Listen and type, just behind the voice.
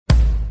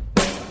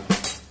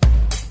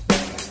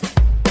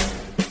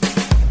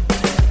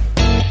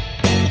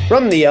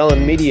From the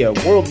Allen Media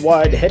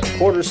Worldwide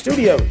Headquarters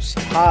Studios,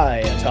 high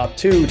atop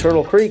 2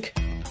 Turtle Creek,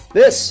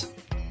 this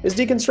is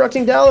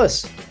Deconstructing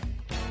Dallas.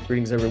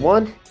 Greetings,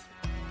 everyone.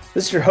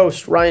 This is your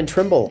host, Ryan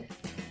Trimble.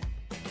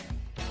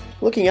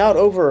 Looking out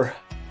over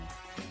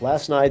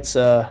last night's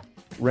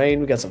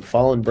rain, we got some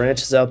fallen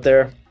branches out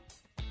there.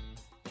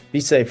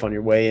 Be safe on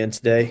your way in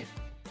today.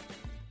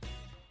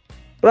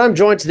 But I'm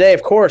joined today,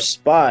 of course,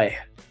 by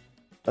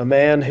a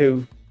man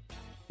who,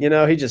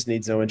 he just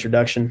needs no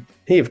introduction.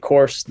 He, of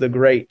course, the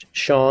great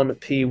Sean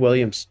P.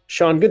 Williams.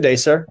 Sean, good day,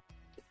 sir.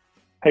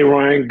 Hey,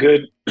 Ryan,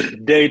 good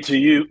day to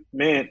you.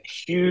 Man,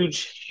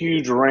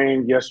 huge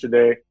rain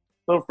yesterday.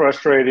 So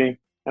frustrating,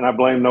 and I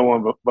blame no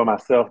one but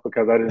myself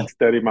because I didn't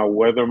study my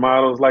weather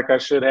models like I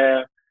should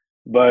have.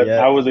 But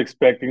Yeah, I was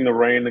expecting the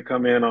rain to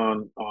come in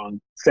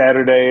on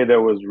Saturday.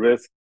 There was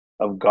risk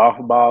of golf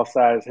ball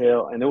size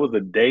hail, and it was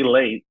a day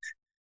late.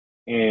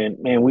 And,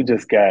 man, we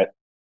just got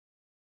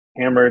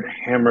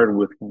hammered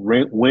with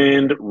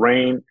wind,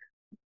 rain.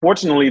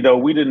 Fortunately, though,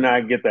 we did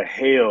not get the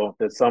hail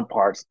that some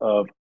parts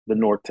of the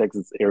North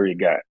Texas area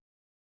got.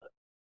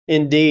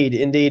 indeed.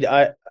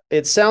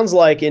 It sounds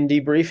like in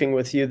debriefing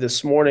with you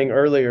this morning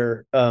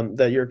earlier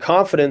that your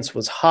confidence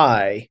was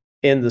high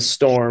in the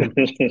storm.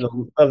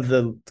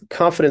 The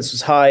confidence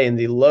was high in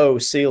the low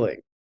ceiling.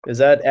 Is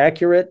that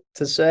accurate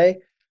to say?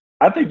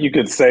 I think you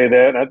could say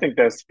that. I think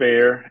that's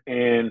fair.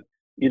 And,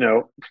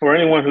 for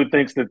anyone who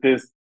thinks that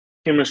this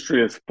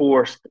chemistry is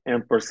forced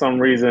and for some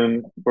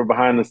reason we're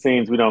behind the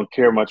scenes, we don't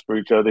care much for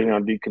each other here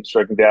on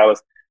Deconstructing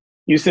Dallas.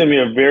 You sent me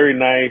a very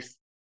nice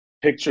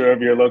picture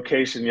of your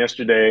location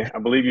yesterday. I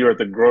believe you were at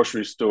the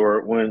grocery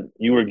store when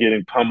you were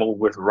getting pummeled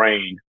with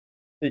rain.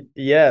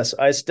 Yes,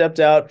 I stepped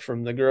out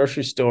from the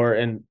grocery store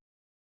and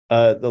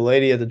the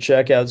lady at the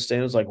checkout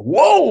stand was like,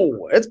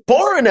 "Whoa, it's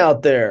pouring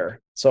out there."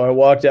 So I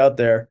walked out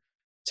there,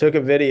 took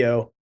a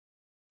video,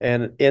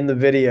 and in the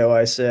video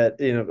I said,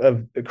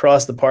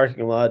 across the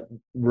parking lot,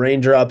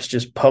 raindrops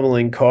just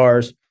pummeling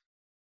cars.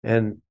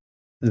 And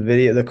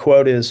the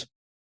quote is,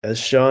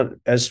 as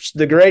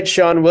the great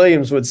Sean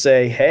Williams would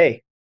say,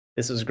 "Hey,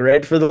 this is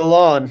great for the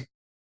lawn."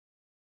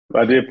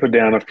 I did put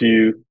down a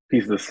few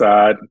pieces of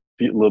sod,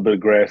 a little bit of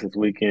grass this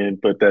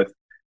weekend, but that's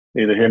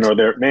neither here nor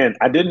there. Man,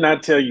 I did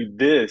not tell you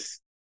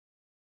this.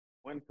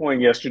 One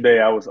point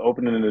yesterday, I was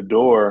opening the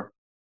door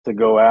to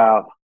go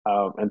out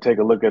and take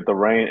a look at the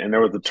rain, and there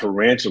was a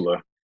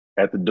tarantula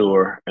at the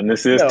door. And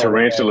this is No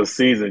tarantula way.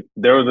 season.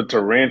 There was a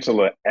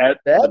tarantula at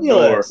the door.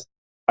 Fabulous.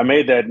 I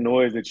made that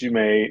noise that you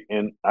made,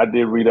 and I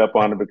did read up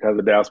on it because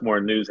the Dallas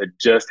Morning News had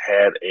just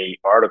had a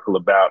article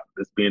about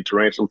this being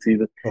tarantula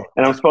season. Oh,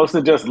 And I'm supposed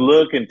to just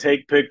look and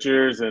take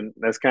pictures, and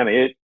that's kind of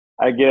it,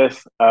 I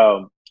guess.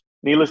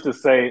 Needless to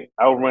say,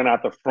 I'll run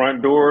out the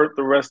front door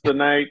the rest of the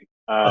night.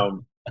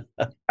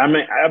 I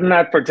mean, I'm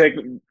not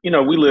partaking. We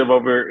live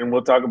over, and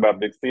we'll talk about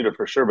Big Cedar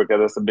for sure because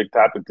that's a big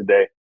topic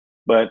today.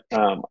 But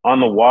on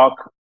the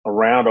walk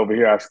around over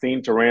here, I've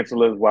seen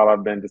tarantulas while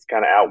I've been just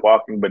kind of out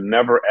walking, but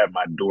never at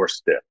my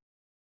doorstep.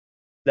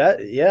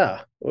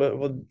 yeah.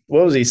 What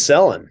was he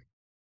selling?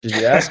 Did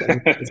you ask him?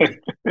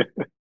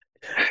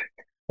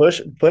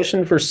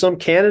 Pushing for some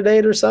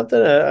candidate or something?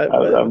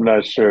 I'm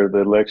not sure. The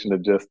election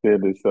had just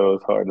ended, so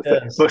it's hard to say.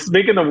 Yes. But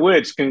speaking of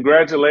which,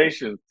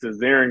 congratulations to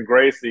Cedar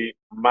Gracie,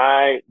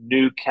 my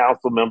new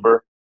council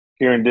member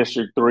here in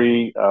District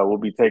 3. Will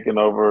be taking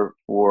over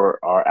for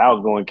our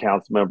outgoing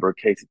council member,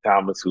 Casey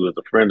Thomas, who is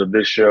a friend of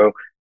this show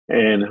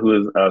and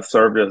who has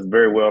served us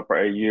very well for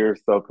 8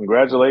 years. So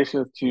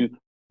congratulations to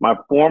my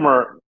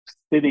former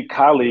city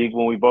colleague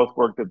when we both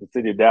worked at the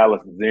city of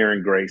Dallas,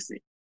 Cedar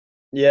Gracie.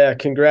 Yeah,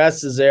 congrats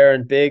to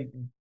Zarin. Big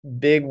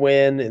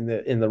win in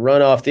the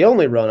runoff, the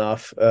only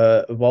runoff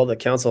of all the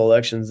council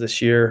elections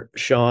this year.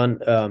 Sean,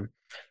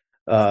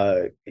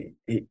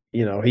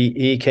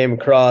 he came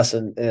across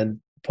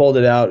and pulled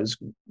it out. It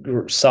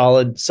was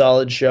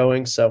solid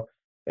showing. So,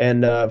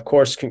 and of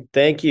course,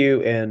 thank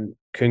you and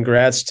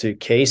congrats to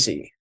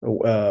Casey.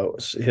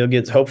 He'll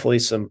get hopefully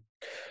some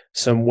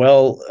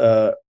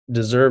well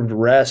deserved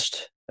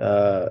rest.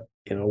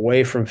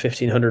 Away from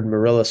 1500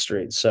 Marilla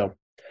Street. So.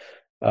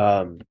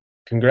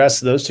 Congrats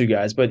to those two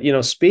guys. But,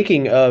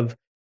 speaking of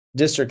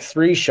District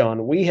 3,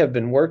 Sean, we have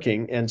been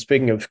working, and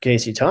speaking of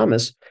Casey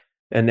Thomas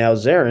and now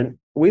Zarin,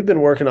 we've been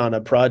working on a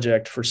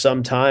project for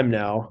some time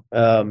now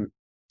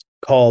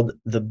called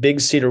the Big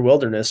Cedar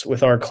Wilderness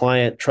with our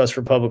client, Trust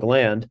for Public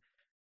Land.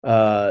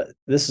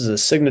 This is a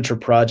signature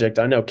project.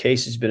 I know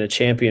Casey's been a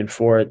champion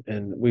for it,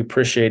 and we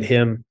appreciate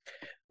him,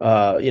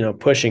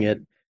 pushing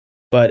it.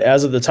 But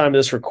as of the time of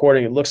this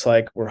recording, it looks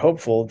like we're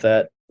hopeful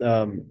that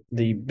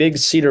the Big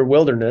Cedar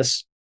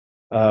Wilderness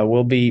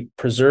will be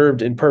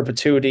preserved in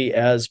perpetuity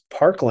as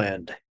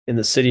parkland in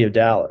the city of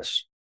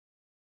Dallas.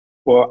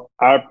 Well,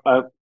 I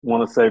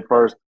want to say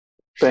first,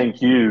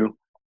 thank you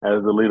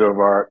as the leader of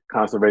our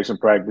conservation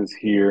practice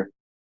here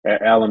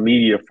at Allen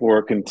Media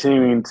for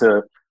continuing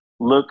to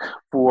look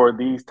for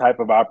these type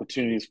of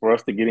opportunities for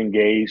us to get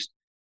engaged.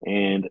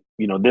 And,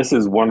 this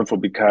is wonderful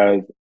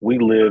because we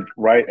live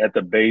right at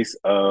the base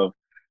of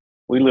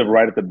we live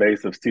right at the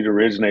base of Cedar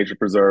Ridge Nature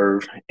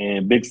Preserve,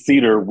 and Big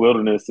Cedar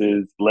Wilderness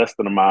is less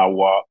than a mile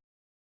walk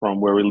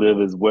from where we live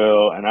as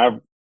well. And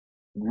I've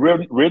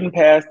ridden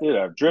past it,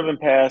 I've driven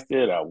past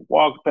it, I've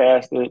walked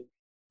past it,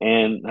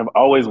 and I've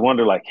always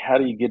wondered, like, how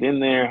do you get in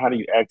there? How do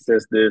you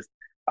access this?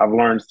 I've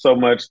learned so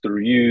much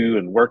through you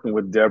and working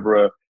with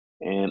Deborah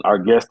and our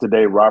guest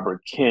today,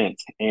 Robert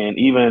Kent, and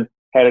even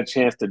had a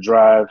chance to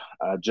drive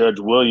Judge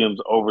Williams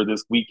over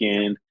this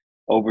weekend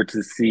over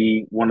to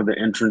see one of the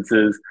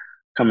entrances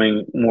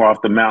coming more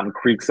off the Mountain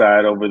Creek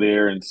side over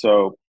there. And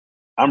so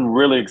I'm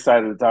really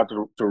excited to talk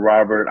to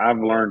Robert. I've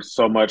learned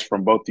so much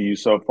from both of you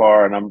so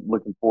far, and I'm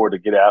looking forward to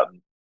get out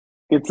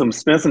and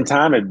spend some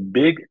time at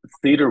Big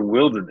Cedar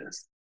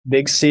Wilderness.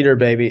 Big Cedar,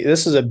 baby.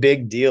 This is a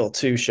big deal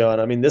too,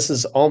 Sean. I mean, this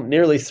is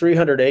nearly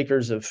 300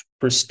 acres of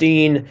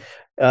pristine.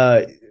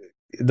 The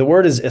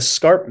word is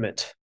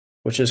escarpment,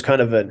 which is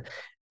kind of an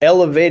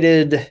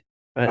elevated.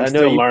 I'm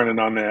still learning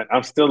on that.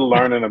 I'm still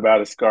learning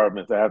about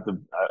escarpments. I've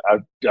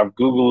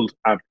Googled.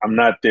 I'm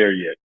not there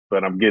yet,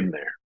 but I'm getting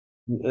there.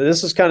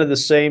 This is kind of the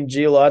same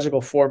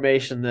geological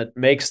formation that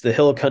makes the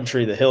hill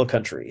country the hill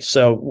country.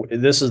 So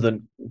this is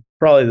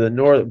probably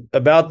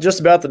the just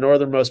about the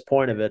northernmost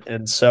point of it,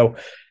 and so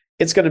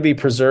it's going to be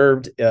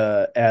preserved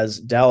as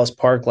Dallas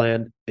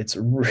Parkland. It's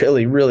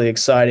really, really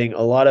exciting.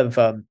 A lot of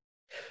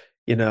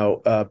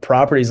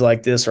properties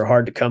like this are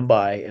hard to come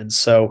by, and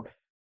so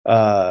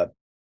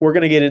we're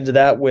going to get into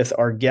that with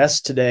our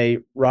guest today,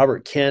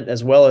 Robert Kent,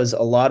 as well as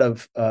a lot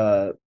of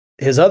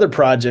his other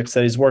projects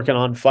that he's working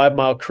on, 5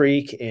 Mile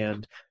Creek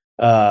and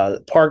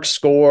Park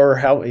Score.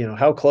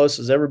 How close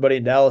is everybody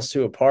in Dallas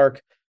to a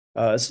park?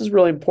 This is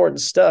really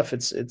important stuff.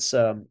 It's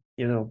important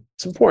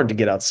to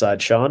get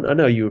outside, Sean. I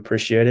know you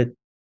appreciate it.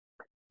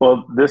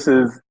 Well,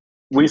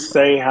 we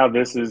say how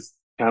this is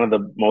kind of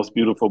the most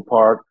beautiful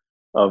part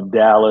of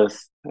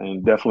Dallas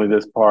and definitely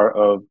this part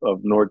of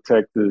North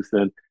Texas.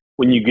 And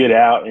when you get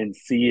out and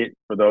see it,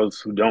 for those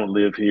who don't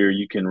live here,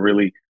 you can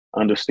really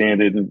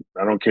understand it. And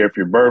I don't care if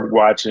you're bird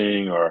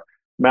watching or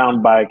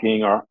mountain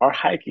biking or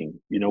hiking,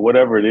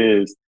 whatever it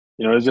is,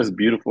 it's just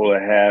beautiful to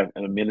have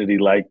an amenity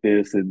like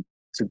this, and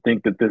to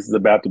think that this is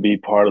about to be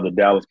part of the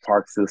Dallas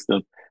park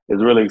system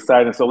is really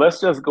exciting. So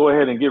let's just go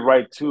ahead and get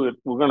right to it.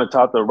 We're going to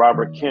talk to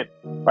Robert Kent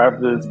right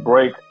after this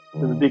break.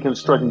 This is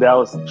Deconstructing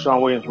Dallas.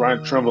 Sean Williams,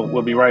 Ryan Trimble.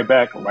 We'll be right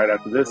back right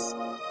after this.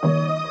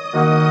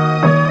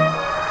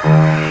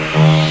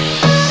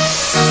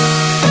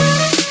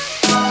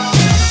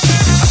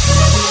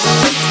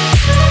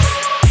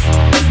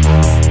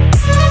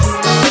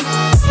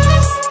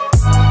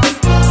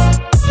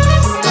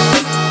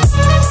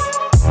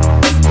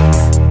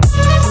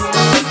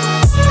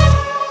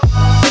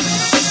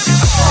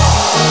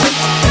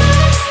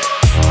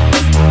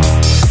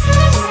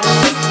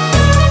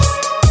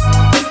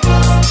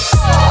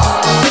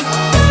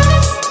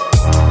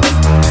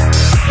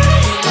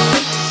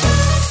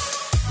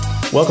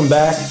 Welcome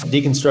back,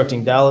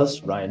 Deconstructing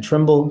Dallas. Ryan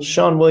Trimble,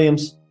 Sean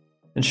Williams.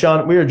 And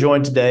Sean, we are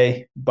joined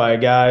today by a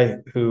guy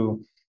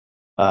who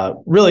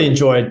really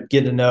enjoyed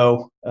getting to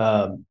know.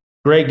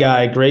 Great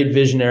guy, great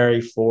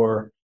visionary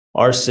for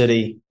our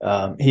city.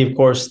 He, of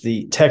course,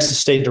 the Texas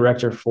State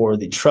Director for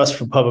the Trust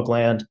for Public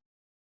Land,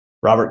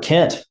 Robert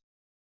Kent.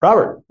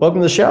 Robert, welcome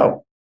to the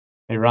show.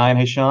 Hey, Ryan.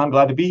 Hey, Sean.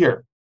 Glad to be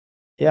here.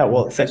 Yeah,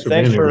 well, thanks for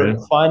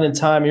finding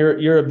time.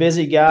 You're a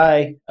busy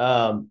guy.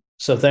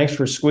 So thanks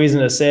for squeezing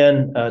us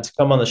in to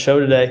come on the show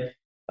today.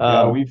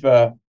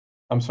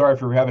 I'm sorry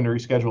for having to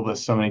reschedule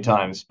this so many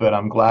times, but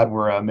I'm glad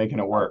we're making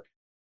it work.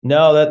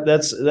 No,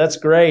 that's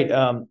great.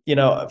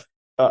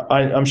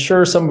 I'm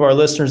sure some of our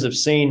listeners have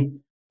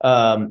seen,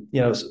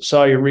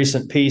 saw your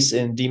recent piece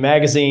in D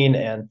Magazine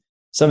and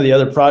some of the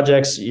other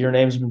projects your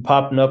name's been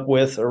popping up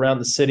with around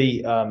the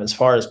city as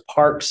far as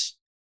parks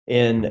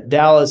in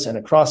Dallas and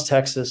across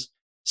Texas.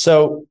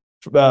 So.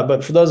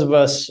 But for those of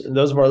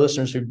our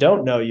listeners who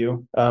don't know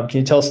you, can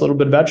you tell us a little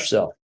bit about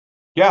yourself?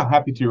 Yeah,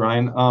 happy to,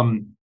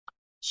 Ryan.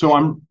 So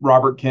I'm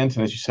Robert Kent,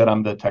 and as you said,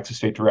 I'm the Texas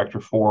State Director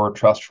for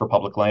Trust for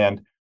Public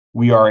Land.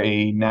 We are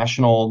a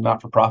national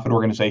not-for-profit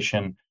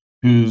organization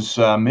whose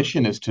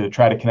mission is to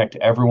try to connect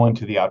everyone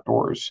to the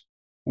outdoors.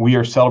 We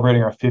are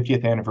celebrating our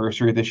 50th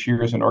anniversary this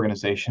year as an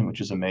organization,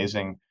 which is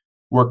amazing.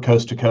 Work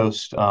coast to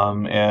coast,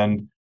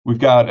 and we've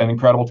got an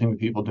incredible team of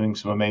people doing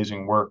some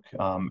amazing work,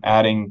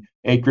 adding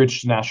acreage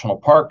to national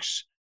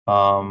parks,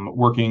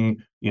 working,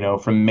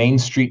 from Main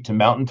Street to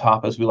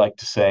mountaintop, as we like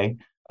to say,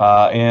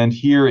 and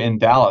here in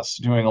Dallas,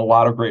 doing a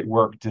lot of great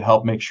work to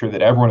help make sure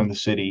that everyone in the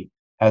city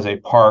has a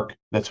park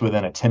that's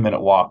within a 10-minute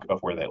walk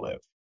of where they live.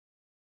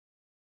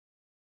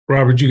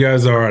 Robert, you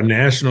guys are a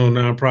national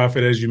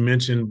nonprofit, as you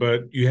mentioned,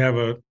 but you have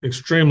an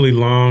extremely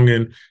long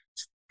and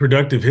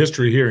productive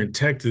history here in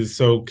Texas.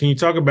 So can you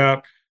talk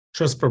about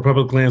Trust for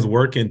Public Land's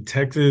work in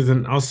Texas,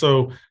 and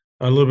also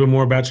a little bit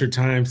more about your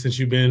time since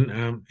you've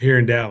been here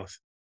in Dallas?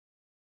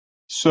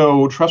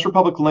 So Trust for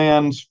Public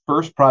Land's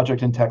first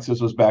project in Texas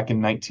was back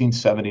in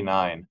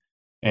 1979.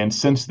 And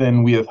since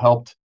then, we have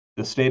helped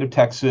the state of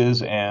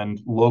Texas and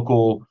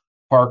local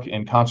park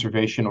and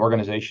conservation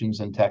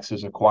organizations in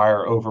Texas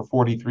acquire over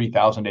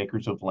 43,000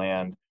 acres of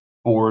land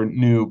for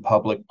new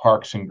public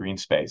parks and green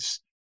space.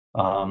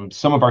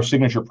 Some of our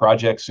signature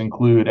projects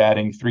include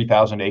adding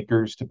 3,000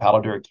 acres to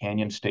Palo Duro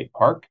Canyon State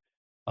Park.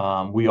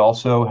 We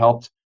also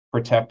helped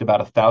protect about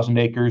 1,000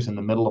 acres in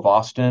the middle of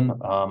Austin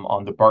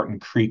on the Barton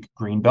Creek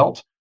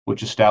Greenbelt,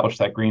 which established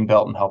that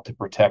greenbelt and helped to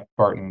protect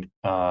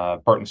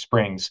Barton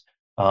Springs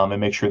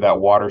and make sure that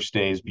water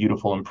stays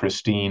beautiful and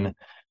pristine.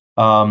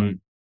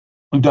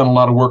 We've done a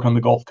lot of work on the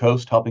Gulf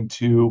Coast, helping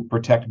to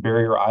protect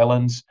barrier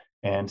islands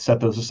and set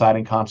those aside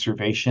in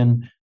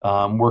conservation.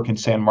 Work in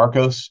San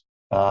Marcos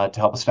to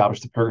help establish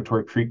the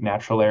Purgatory Creek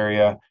Natural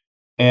Area.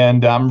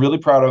 And I'm really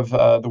proud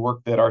of the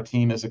work that our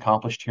team has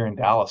accomplished here in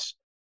Dallas,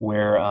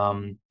 where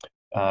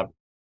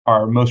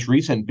our most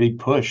recent big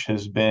push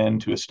has been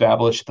to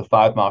establish the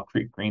 5 Mile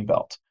Creek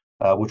Greenbelt,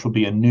 which will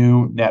be a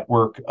new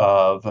network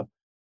of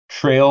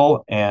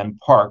trail and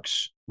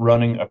parks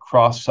running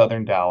across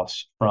southern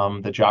Dallas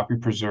from the Joffrey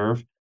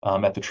Preserve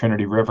at the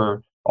Trinity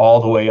River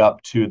all the way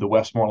up to the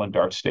Westmoreland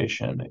Dart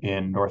Station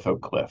in North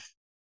Oak Cliff.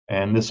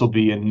 And this will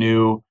be a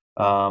new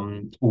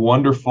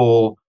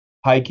wonderful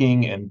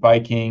hiking and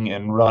biking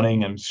and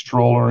running and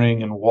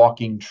strollering and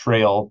walking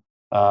trail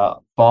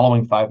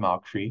following 5 Mile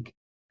Creek,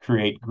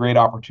 create great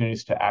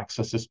opportunities to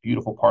access this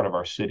beautiful part of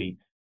our city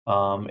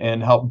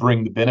and help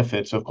bring the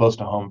benefits of close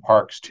to home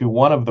parks to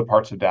one of the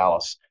parts of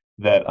Dallas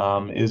that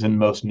is in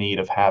most need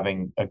of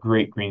having a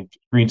great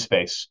green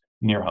space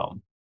near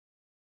home.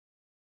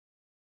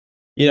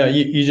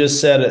 You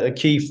just said a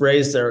key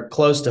phrase there,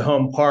 close to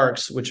home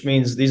parks, which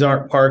means these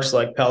aren't parks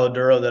like Palo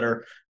Duro that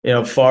are,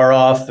 far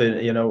off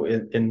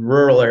in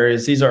rural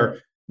areas. These are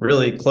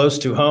really close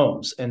to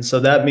homes. And so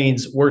that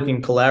means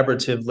working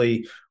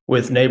collaboratively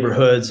with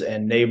neighborhoods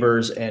and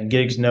neighbors and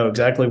getting to know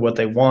exactly what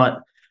they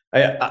want.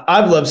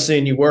 I've loved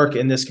seeing you work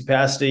in this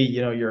capacity.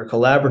 You're a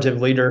collaborative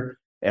leader,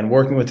 and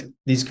working with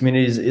these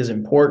communities is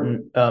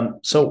important.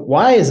 So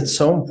why is it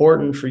so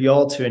important for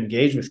y'all to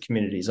engage with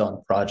communities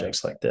on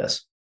projects like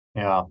this?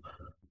 Yeah.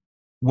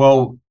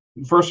 Well,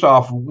 first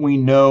off, we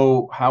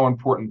know how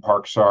important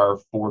parks are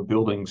for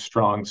building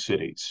strong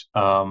cities.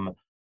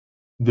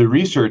 The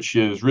research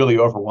is really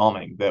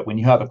overwhelming that when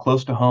you have a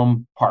close to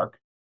home park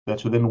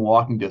that's within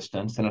walking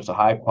distance and it's a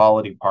high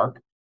quality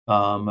park,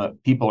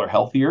 people are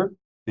healthier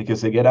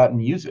because they get out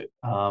and use it.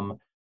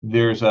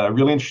 There's a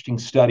really interesting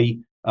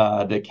study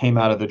that came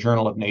out of the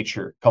Journal of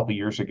Nature a couple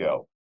years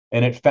ago,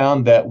 and it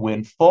found that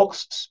when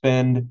folks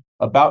spend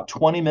about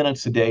 20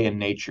 minutes a day in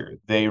nature,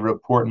 they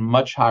report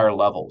much higher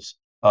levels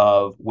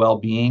of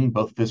well-being,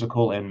 both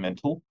physical and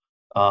mental.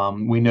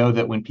 We know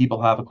that when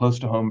people have a close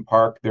to home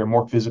park, they're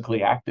more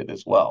physically active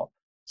as well.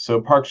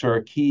 So parks are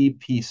a key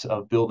piece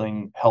of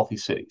building healthy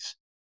cities.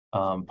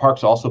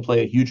 Parks also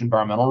play a huge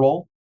environmental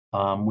role.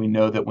 We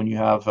know that when you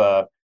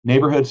have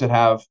neighborhoods that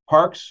have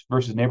parks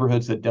versus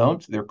neighborhoods that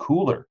don't, they're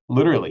cooler,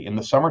 literally, in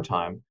the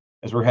summertime,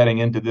 as we're heading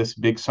into this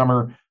big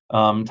summer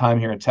time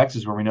here in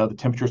Texas, where we know the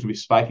temperatures will be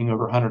spiking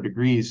over 100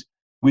 degrees.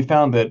 We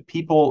found that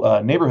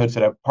neighborhoods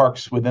that have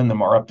parks within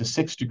them are up to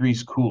 6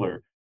 degrees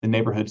cooler than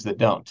neighborhoods that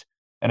don't.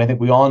 And I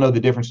think we all know the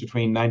difference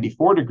between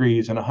 94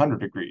 degrees and 100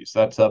 degrees.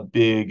 That's a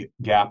big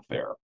gap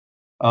there.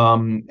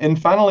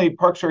 And finally,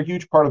 parks are a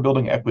huge part of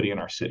building equity in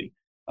our city.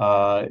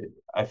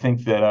 I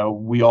think that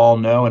we all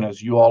know, and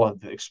as you all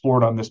have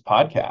explored on this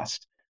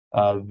podcast,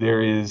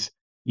 there is,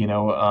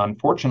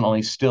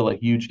 unfortunately, still a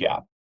huge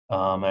gap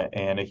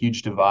and a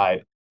huge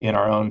divide in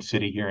our own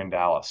city here in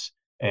Dallas.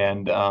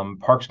 And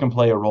parks can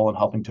play a role in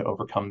helping to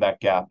overcome that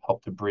gap,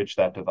 help to bridge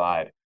that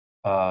divide.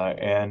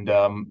 And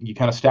you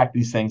kind of stack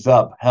these things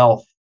up: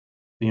 health,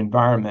 the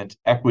environment,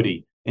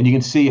 equity, and you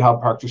can see how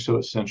parks are so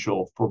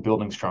essential for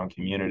building strong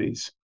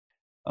communities.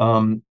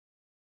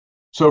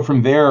 So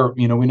from there,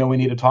 we know we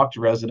need to talk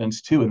to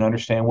residents too and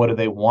understand what do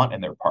they want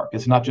in their park.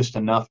 It's not just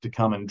enough to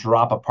come and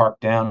drop a park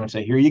down and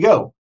say, here you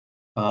go.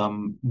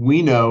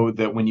 We know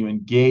that when you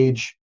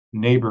engage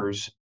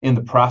neighbors in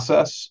the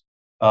process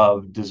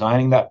of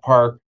designing that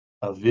park,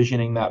 of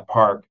visioning that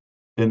park,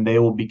 then they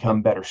will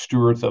become better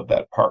stewards of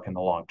that park in the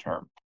long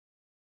term.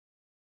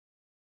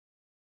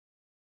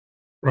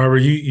 Robert,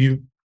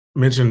 you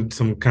mentioned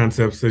some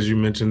concepts, as you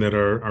mentioned, that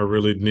are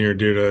really near and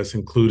dear to us,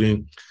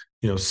 including,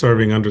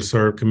 serving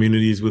underserved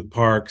communities with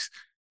parks,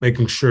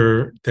 making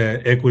sure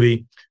that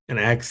equity and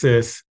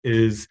access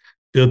is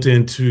built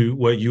into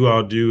what you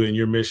all do in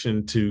your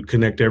mission to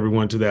connect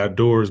everyone to the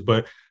outdoors.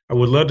 But I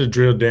would love to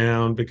drill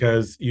down,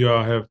 because you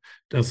all have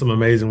done some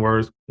amazing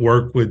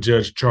work with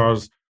Judge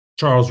Charles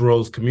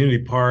Rose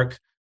Community Park.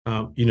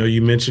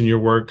 You mentioned your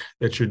work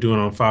that you're doing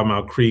on 5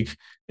 Mile Creek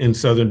in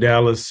southern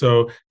Dallas.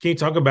 So can you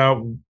talk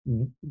about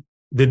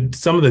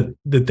some of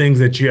the things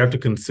that you have to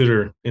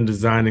consider in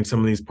designing some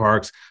of these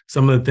parks,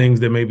 some of the things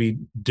that may be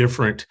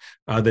different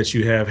that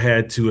you have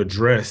had to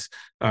address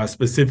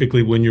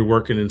specifically when you're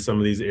working in some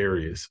of these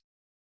areas?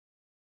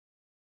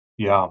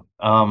 Yeah.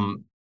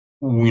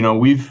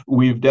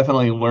 We've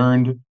definitely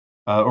learned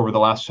over the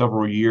last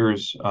several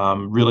years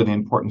really the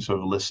importance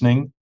of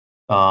listening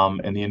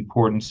and the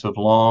importance of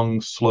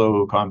long,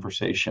 slow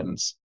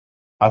conversations.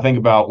 I think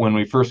about when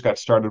we first got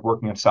started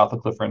working at South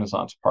of Cliff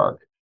Renaissance Park,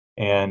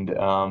 and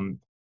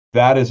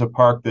that is a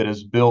park that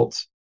is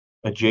built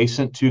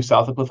adjacent to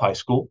South of Cliff High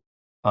School.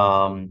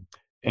 And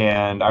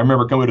I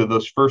remember coming to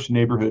those first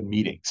neighborhood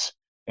meetings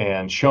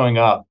and showing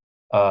up,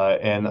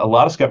 and a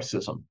lot of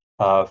skepticism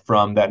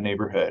from that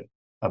neighborhood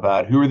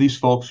about who are these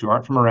folks who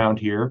aren't from around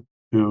here,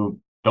 who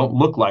don't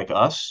look like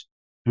us,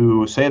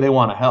 who say they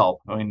want to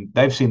help. I mean,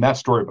 they've seen that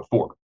story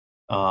before.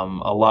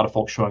 A lot of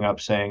folks showing up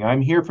saying,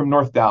 I'm here from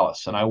North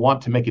Dallas and I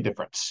want to make a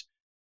difference.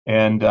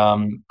 And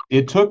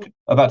it took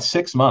about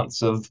 6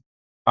 months of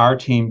our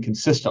team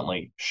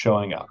consistently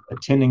showing up,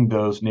 attending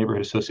those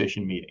neighborhood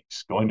association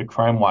meetings, going to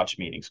Crime Watch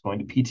meetings, going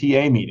to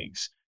PTA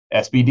meetings,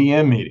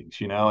 SBDM meetings,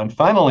 and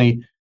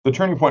finally the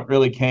turning point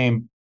really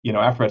came,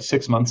 after about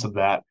 6 months of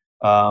that.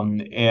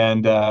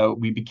 And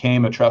we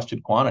became a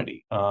trusted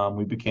quantity.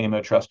 We became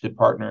a trusted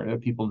partner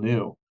that people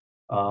knew.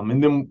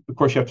 And then, of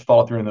course, you have to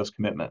follow through on those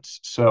commitments.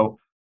 So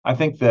I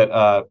think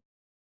that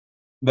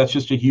that's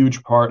just a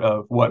huge part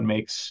of what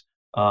makes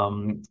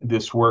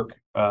this work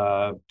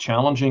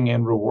challenging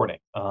and rewarding,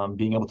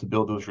 being able to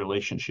build those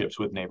relationships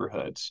with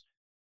neighborhoods.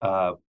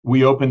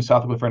 We opened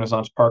South of Cliff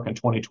Renaissance Park in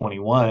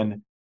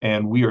 2021,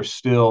 and we are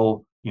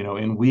still,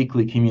 in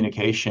weekly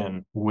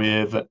communication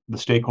with the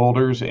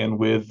stakeholders and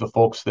with the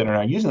folks that are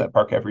now using that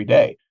park every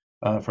day,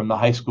 from the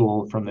high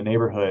school, from the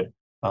neighborhood,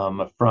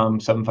 from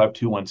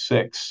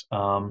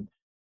 75216.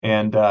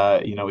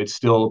 It's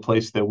still a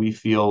place that we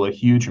feel a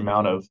huge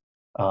amount of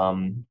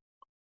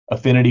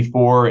affinity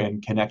for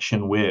and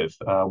connection with.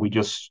 We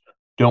just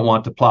don't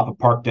want to plop a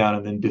park down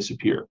and then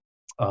disappear.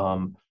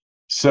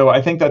 So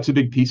I think that's a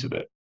big piece of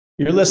it.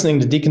 You're listening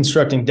to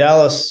Deconstructing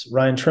Dallas.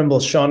 Ryan Trimble,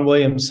 Sean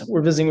Williams.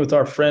 We're visiting with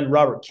our friend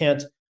Robert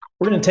Kent.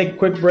 We're going to take a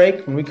quick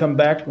break. When we come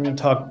back, we're going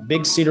to talk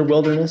Big Cedar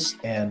Wilderness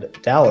and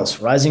Dallas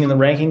rising in the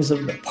rankings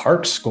of the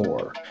park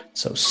score.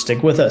 So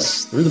stick with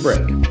us through the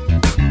break.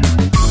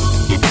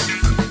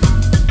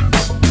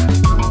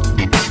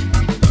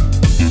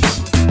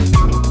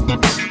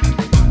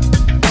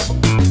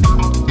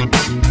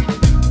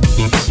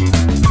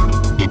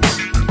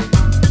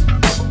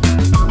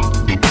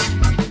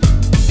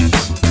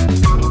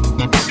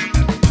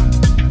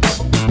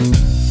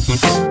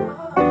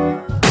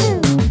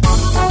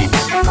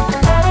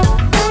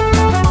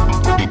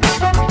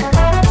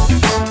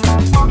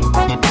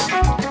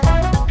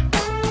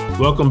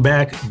 Welcome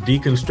back,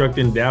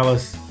 Deconstructing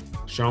Dallas.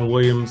 Sean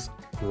Williams,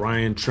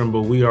 Ryan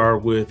Trimble. We are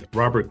with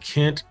Robert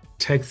Kent,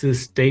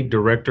 Texas State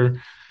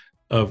Director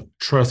of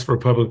Trust for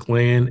Public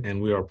Land,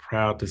 and we are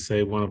proud to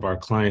say one of our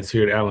clients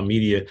here at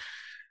Alameda.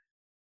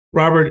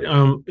 Robert,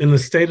 in the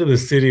State of the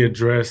City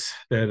address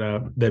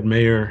that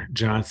Mayor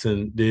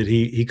Johnson did,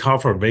 he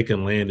called for a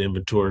vacant land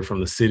inventory from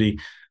the city,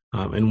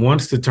 and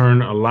wants to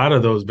turn a lot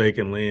of those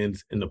vacant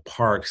lands into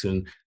parks.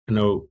 And I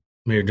know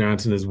Mayor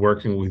Johnson is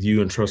working with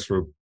you and Trust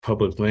for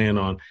Public Land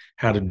on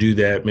how to do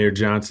that. Mayor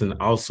Johnson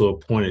also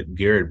appointed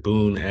Garrett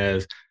Boone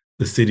as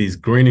the city's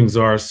greening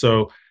czar.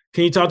 So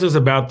can you talk to us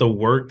about the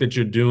work that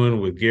you're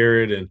doing with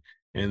Garrett and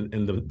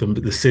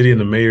the city and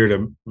the mayor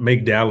to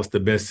make Dallas the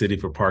best city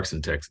for parks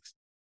in Texas?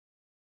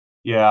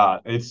 Yeah,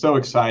 it's so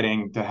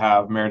exciting to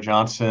have Mayor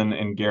Johnson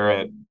and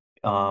Garrett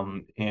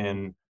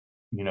in,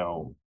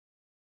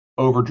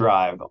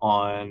 overdrive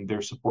on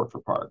their support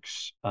for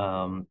parks.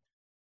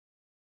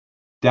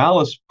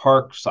 Dallas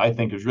parks, I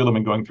think, has really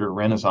been going through a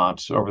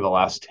renaissance over the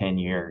last 10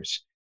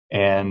 years.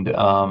 And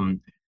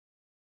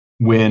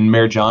when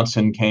Mayor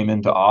Johnson came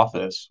into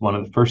office, one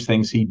of the first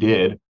things he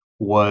did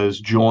was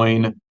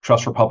join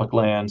Trust for Public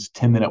Land's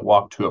 10-minute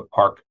walk to a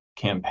park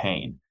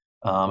campaign.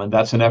 And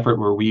that's an effort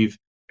where we've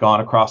gone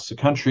across the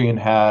country and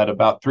had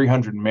about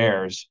 300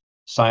 mayors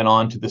sign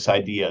on to this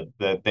idea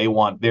that they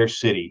want their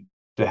city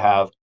to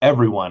have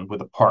everyone with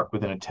a park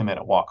within a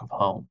 10-minute walk of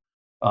home.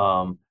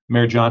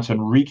 Mayor Johnson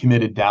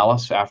recommitted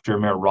Dallas after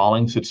Mayor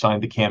Rawlings had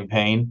signed the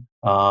campaign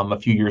a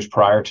few years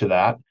prior to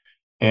that.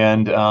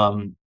 And,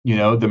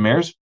 the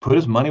mayor's put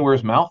his money where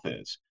his mouth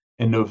is.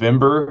 In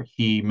November,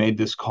 he made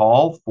this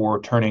call for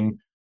turning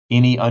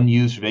any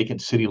unused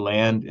vacant city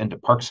land into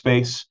park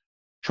space.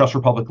 Trust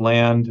for Public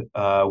Land,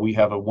 we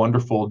have a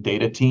wonderful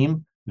data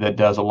team that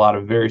does a lot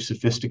of very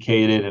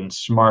sophisticated and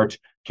smart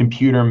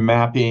computer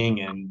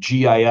mapping and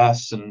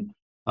GIS. And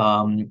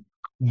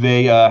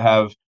they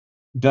have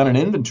done an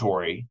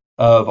inventory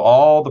of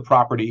all the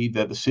property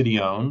that the city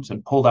owns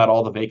and pulled out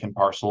all the vacant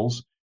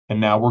parcels. And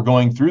now we're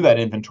going through that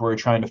inventory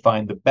trying to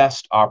find the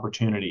best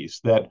opportunities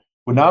that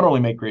would not only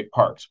make great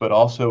parks, but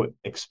also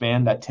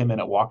expand that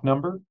 10-minute walk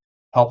number,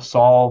 help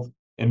solve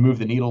and move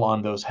the needle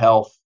on those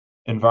health,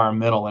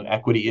 environmental, and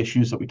equity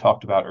issues that we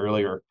talked about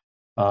earlier.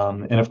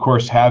 And of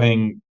course,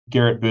 having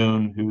Garrett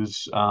Boone,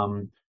 who's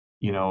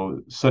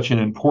such an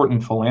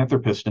important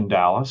philanthropist in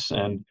Dallas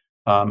and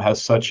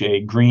has such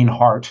a green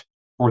heart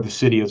for the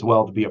city as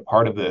well, to be a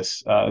part of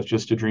this is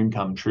just a dream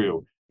come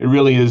true. It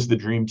really is the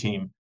dream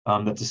team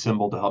that's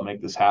assembled to help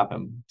make this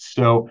happen.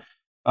 So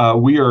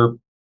we are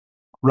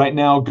right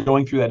now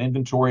going through that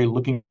inventory,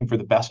 looking for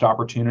the best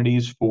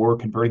opportunities for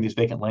converting these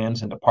vacant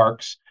lands into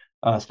parks.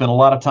 Spent a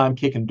lot of time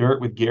kicking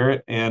dirt with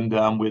Garrett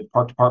and with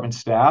park department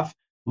staff,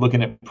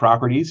 looking at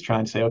properties,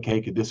 trying to say,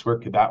 okay, could this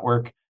work? Could that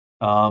work?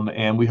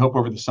 And we hope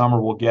over the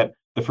summer we'll get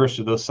the first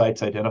of those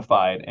sites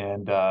identified,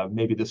 and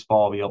maybe this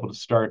fall be able to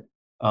start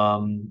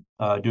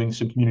doing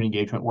some community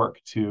engagement work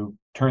to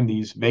turn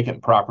these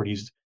vacant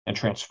properties and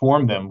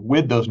transform them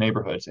with those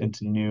neighborhoods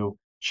into new,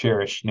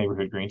 cherished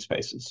neighborhood green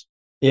spaces.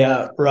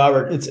 Yeah,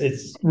 Robert,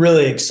 it's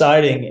really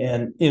exciting,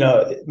 and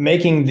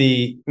making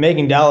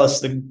Dallas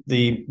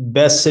the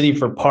best city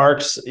for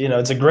parks.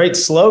 It's a great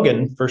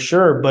slogan for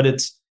sure, but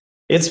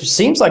it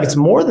seems like it's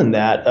more than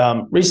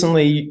that.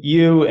 Recently,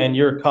 you and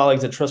your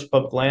colleagues at Trust for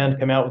Public Land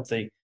came out with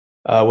the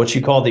what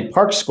you call the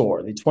Park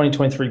Score, the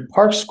 2023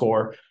 Park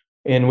Score,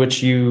 in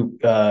which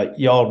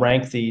y'all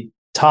rank the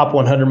top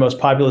 100 most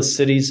populous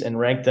cities and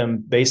rank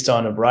them based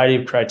on a variety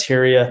of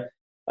criteria.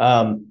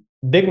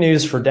 Big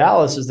news for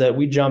Dallas is that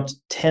we jumped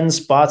 10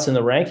 spots in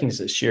the rankings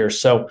this year.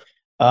 So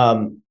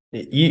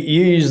you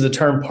use the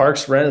term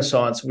Parks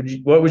Renaissance.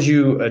 What would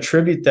you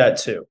attribute that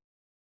to?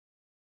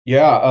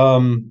 Yeah,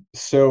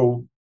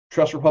 so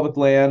Trust for Public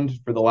Land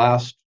for the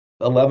last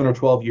 11 or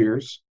 12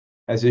 years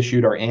has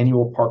issued our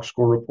annual Park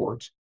Score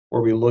report,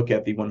 where we look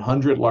at the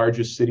 100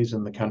 largest cities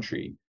in the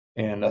country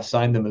and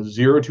assign them a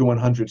 0 to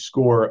 100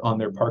 score on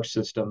their park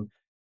system.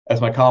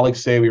 As my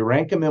colleagues say, we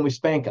rank them and we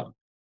spank them.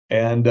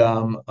 And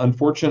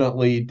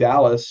unfortunately,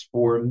 Dallas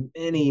for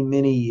many,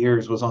 many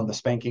years was on the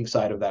spanking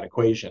side of that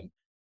equation.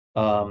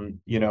 I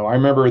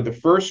remember the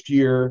first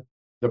year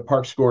the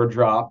park score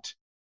dropped,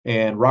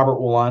 and Robert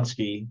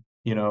Wolanski,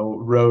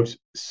 wrote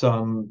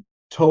some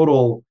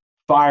total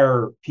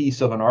fire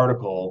piece of an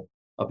article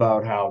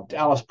about how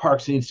Dallas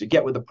Parks needs to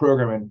get with the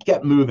program and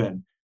get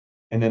moving.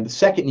 And then the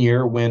second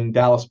year, when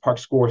Dallas Park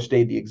Score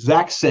stayed the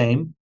exact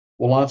same,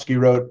 Wolanski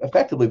wrote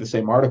effectively the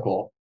same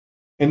article.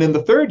 And then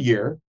the third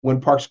year,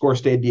 when Park Score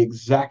stayed the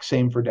exact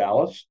same for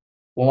Dallas,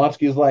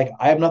 Wolanski is like,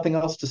 I have nothing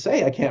else to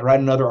say. I can't write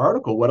another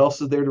article. What else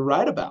is there to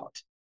write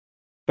about?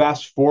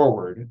 Fast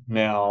forward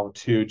now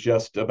to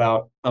just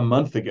about a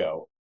month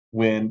ago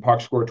when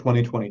Park Score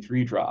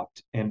 2023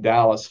 dropped, and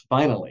Dallas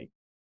finally,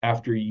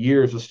 after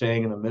years of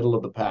staying in the middle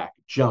of the pack,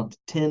 jumped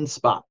 10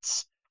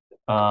 spots.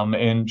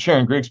 And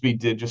Sharon Grigsby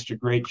did just a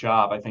great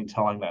job, I think,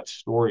 telling that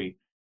story.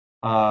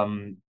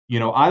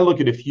 I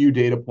look at a few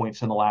data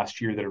points in the last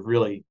few years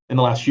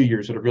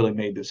that have really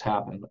made this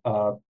happen.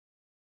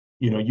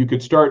 You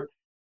could start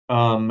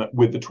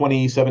with the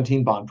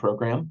 2017 bond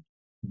program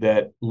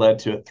that led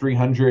to a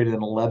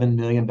 $311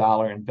 million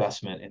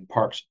investment in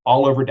parks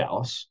all over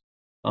Dallas.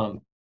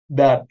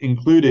 That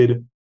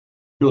included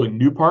building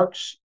new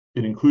parks.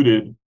 It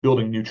included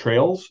building new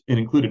trails. It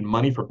included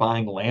money for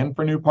buying land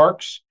for new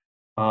parks.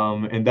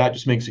 And that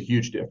just makes a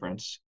huge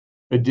difference.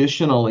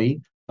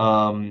 Additionally,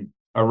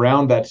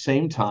 around that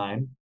same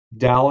time,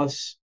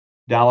 Dallas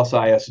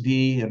ISD,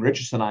 and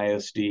Richardson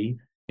ISD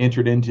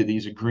entered into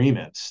these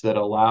agreements that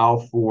allow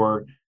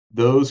for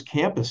those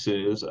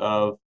campuses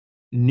of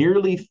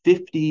nearly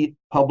 50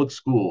 public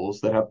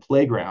schools that have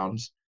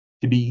playgrounds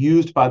to be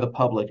used by the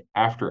public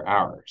after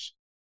hours.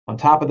 On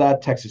top of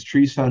that, Texas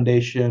Trees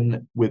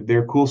Foundation, with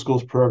their Cool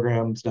Schools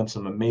program, has done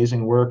some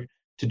amazing work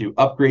to do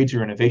upgrades or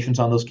renovations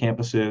on those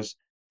campuses.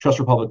 Trust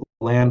for Public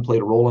Land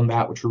played a role in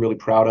that, which we're really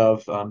proud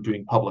of,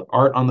 doing public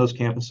art on those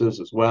campuses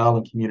as well,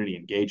 and community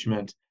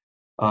engagement.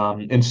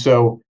 And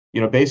so,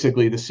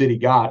 basically the city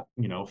got,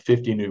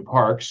 50 new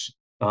parks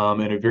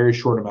in a very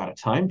short amount of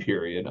time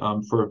period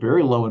for a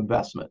very low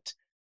investment.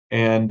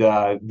 And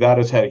that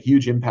has had a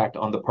huge impact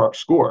on the park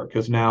score,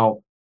 because now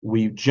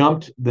we've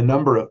jumped the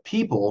number of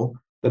people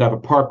that have a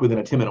park within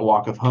a 10-minute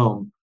walk of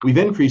home. We've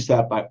increased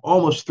that by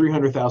almost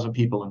 300,000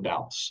 people in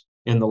Dallas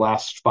in the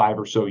last 5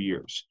 or so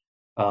years.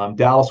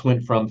 Dallas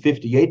went from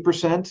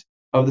 58%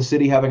 of the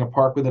city having a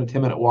park within a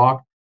 10-minute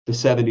walk to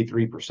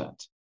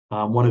 73%,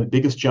 one of the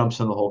biggest jumps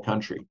in the whole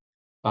country.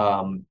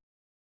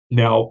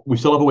 Now, we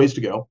still have a ways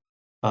to go.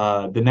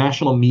 The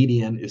national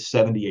median is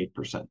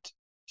 78%.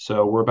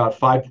 So we're about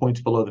 5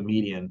 points below the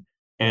median.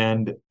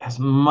 And as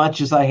much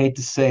as I hate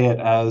to say it,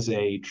 as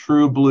a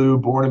true blue,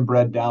 born and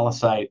bred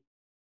Dallasite,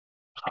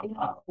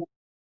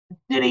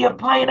 city of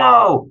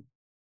Plano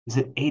is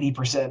at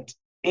 80%,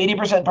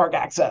 80% park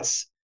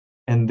access.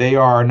 And they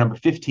are number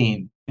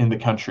 15 in the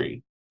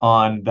country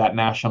on that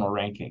national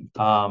ranking.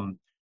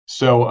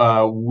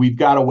 So we've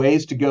got a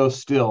ways to go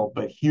still,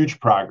 but huge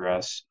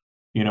progress.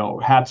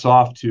 Hats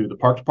off to the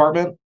park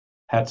department,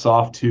 hats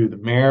off to the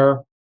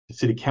mayor, the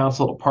city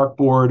council, the park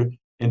board,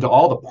 and to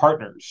all the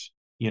partners,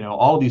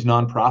 all of these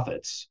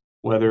nonprofits,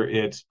 whether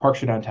it's Parks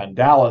for Downtown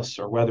Dallas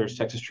or whether it's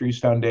Texas Trees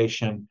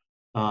Foundation,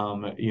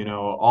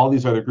 all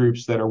these other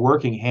groups that are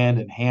working hand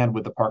in hand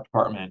with the park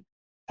department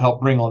to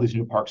help bring all these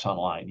new parks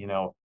online.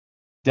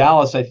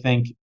 Dallas, I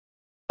think,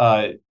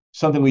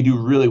 something we do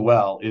really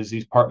well is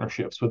these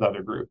partnerships with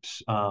other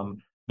groups.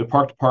 The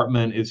park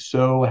department is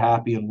so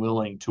happy and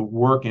willing to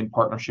work in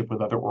partnership with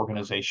other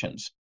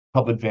organizations to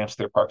help advance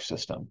their park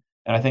system.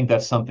 And I think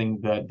that's something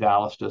that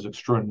Dallas does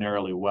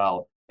extraordinarily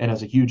well. and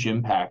has a huge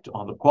impact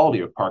on the quality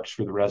of parks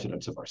for the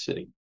residents of our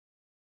city.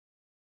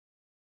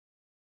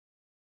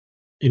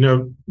 You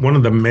know, one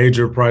of the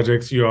major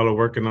projects you all are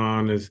working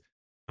on is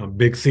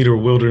Big Cedar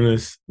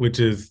Wilderness, which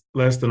is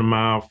less than a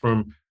mile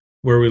from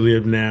where we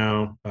live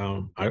now.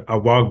 I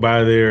walk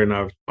by there and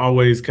I've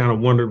always kind of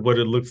wondered what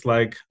it looks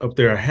like up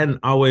there. I hadn't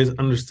always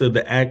understood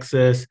the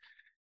access.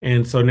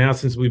 And so now,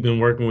 since we've been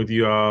working with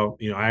you all,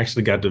 you know, I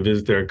actually got to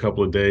visit there a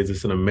couple of days.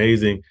 It's an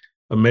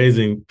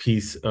amazing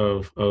piece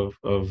of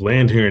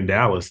land here in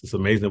Dallas. It's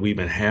amazing that we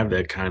even have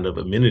that kind of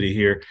amenity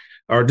here,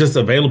 or just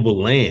available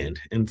land.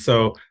 And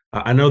so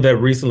I know that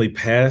recently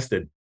passed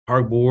at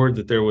Park Board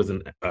that there was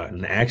an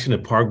action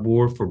at Park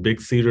Board for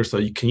Big Cedar.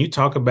 So can you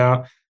talk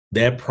about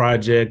that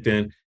project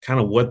and kind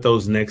of what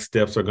those next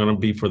steps are going to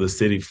be for the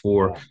city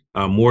for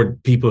more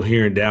people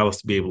here in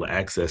Dallas to be able to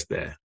access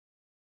that?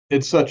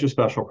 It's such a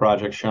special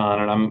project,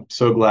 Sean, and I'm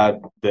so glad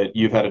that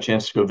you've had a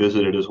chance to go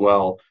visit it as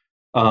well.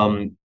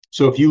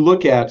 So if you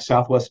look at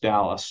Southwest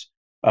Dallas,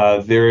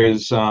 there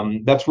is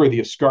that's where the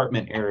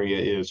escarpment area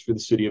is for the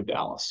city of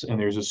Dallas, and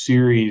there's a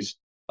series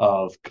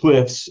of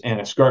cliffs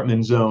and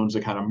escarpment zones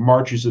that kind of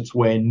marches its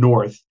way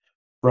north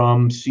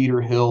from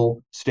Cedar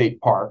Hill State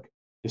Park,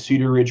 the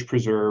Cedar Ridge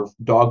Preserve,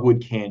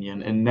 Dogwood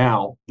Canyon, and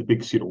now the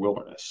Big Cedar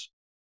Wilderness.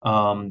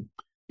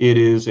 It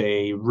is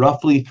a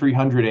roughly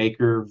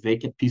 300-acre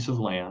vacant piece of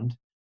land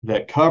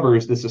that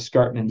covers this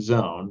escarpment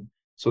zone.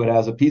 So it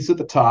has a piece at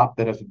the top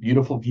that has a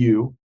beautiful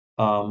view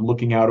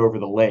looking out over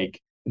the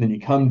lake. And then you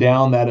come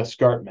down that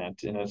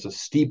escarpment, and it's a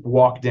steep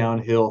walk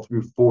downhill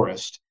through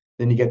forest.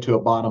 Then you get to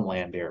a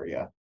bottomland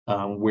area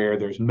where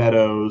there's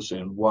meadows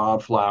and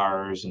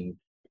wildflowers and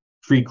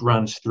creek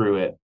runs through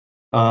it.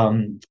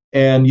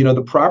 And, you know,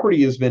 the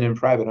property has been in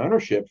private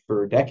ownership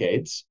for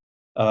decades.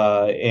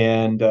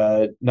 And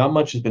not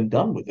much has been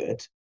done with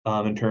it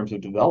in terms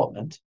of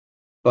development.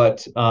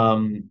 But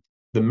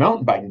the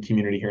mountain biking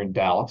community here in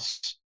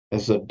Dallas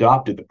has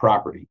adopted the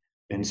property.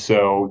 And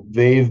so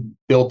they've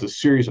built a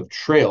series of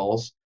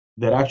trails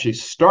that actually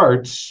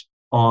starts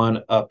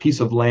on a piece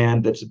of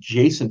land that's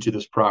adjacent to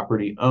this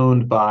property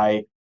owned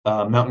by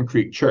Mountain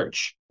Creek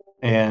Church.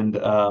 And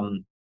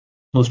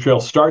those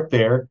trails start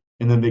there,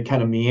 and then they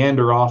kind of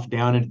meander off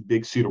down into the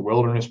Big Cedar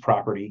Wilderness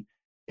property.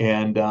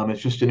 And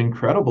it's just an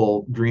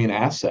incredible green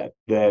asset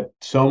that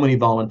so many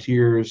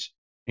volunteers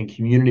and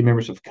community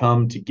members have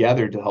come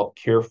together to help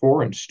care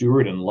for and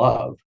steward and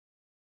love.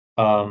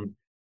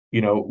 You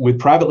know, with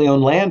privately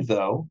owned land,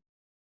 though,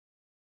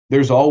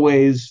 there's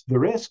always the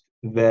risk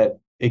that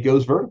it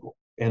goes vertical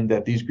and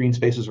that these green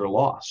spaces are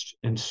lost.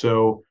 And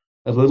so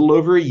a little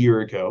over a year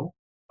ago,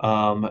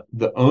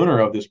 the owner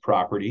of this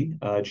property,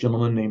 a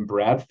gentleman named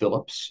Brad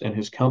Phillips, and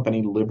his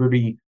company,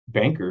 Liberty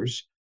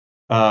Bankers,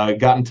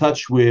 got in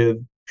touch with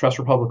Trust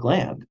for Public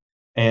Land.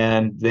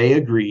 And they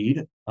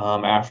agreed,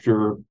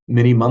 after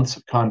many months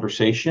of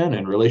conversation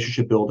and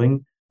relationship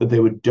building, that they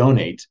would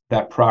donate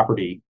that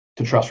property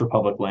to Trust for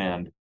Public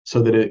Land so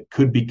that it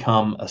could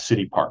become a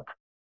city park.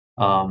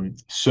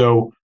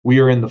 So we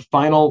are in the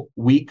final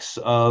weeks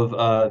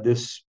of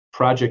this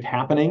project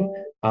happening.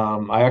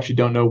 I actually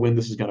don't know when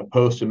this is going to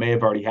post. It may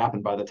have already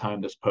happened by the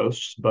time this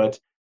posts, but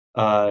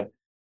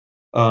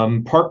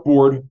Park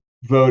Board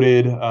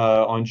voted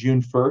on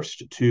June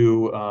 1st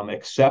to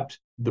accept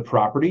the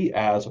property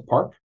as a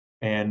park,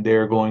 and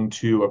they're going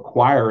to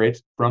acquire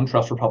it from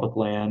Trust for Public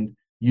Land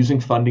using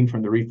funding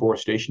from the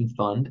Reforestation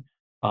Fund.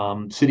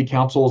 City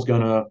Council is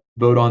going to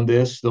vote on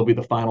this. There'll be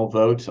the final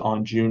vote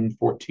on June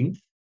 14th.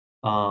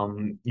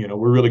 You know,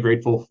 we're really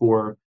grateful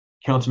for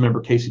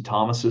Councilmember Casey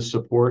Thomas's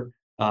support.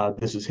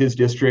 This is his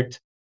district.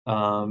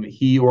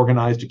 He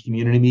organized a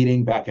community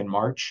meeting back in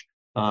March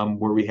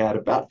where we had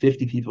about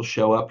 50 people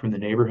show up from the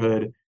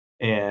neighborhood.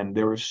 And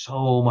there was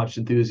so much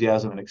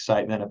enthusiasm and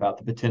excitement about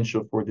the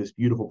potential for this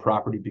beautiful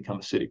property to become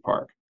a city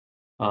park.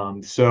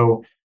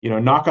 So, you know,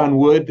 knock on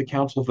wood, the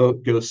council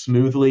vote goes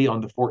smoothly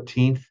on the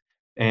 14th.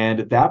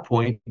 And at that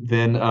point,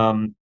 then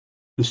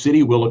the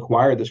city will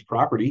acquire this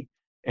property.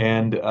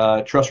 And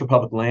Trust for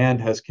Public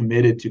Land has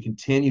committed to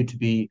continue to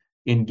be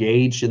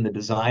engaged in the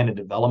design and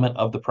development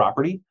of the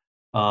property.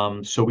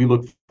 So we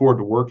look forward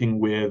to working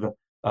with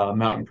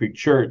Mountain Creek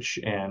Church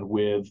and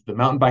with the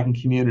mountain biking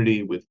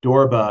community, with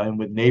Dorba and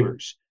with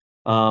neighbors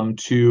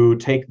to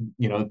take,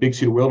 you know, the Big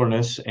Cedar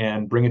Wilderness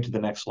and bring it to the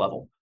next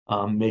level,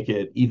 make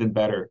it even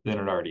better than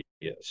it already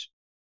is.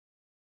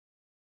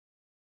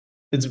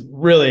 It's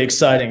really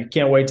exciting.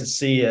 Can't wait to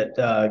see it,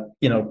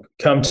 you know,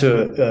 come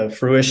to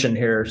fruition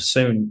here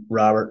soon,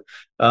 Robert.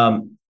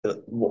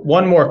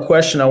 One more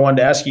question I wanted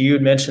to ask you. You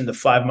had mentioned the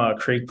 5 Mile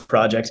Creek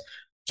project.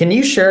 Can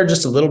you share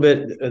just a little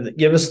bit,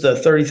 give us the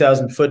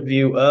 30,000-foot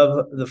view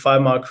of the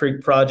 5 Mile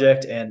Creek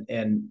project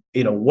and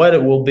you know, what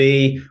it will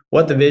be,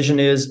 what the vision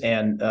is,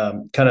 and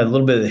kind of a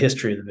little bit of the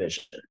history of the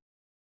vision?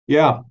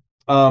 Yeah.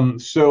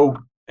 So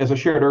as I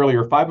shared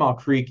earlier, 5 Mile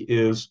Creek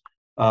is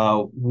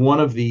one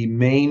of the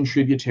main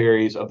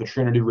tributaries of the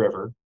Trinity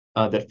River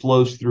that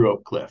flows through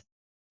Oak Cliff.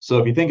 So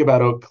if you think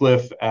about Oak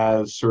Cliff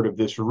as sort of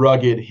this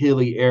rugged,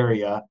 hilly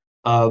area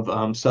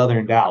of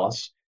southern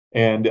Dallas,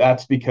 And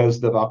that's because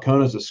the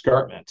Valcones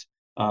Escarpment,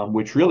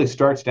 which really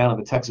starts down in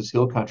the Texas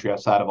Hill Country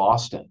outside of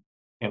Austin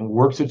and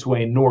works its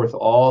way north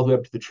all the way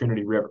up to the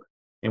Trinity River.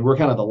 And we're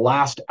kind of the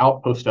last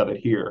outpost of it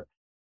here.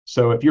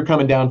 So if you're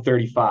coming down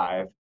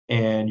 35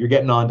 and you're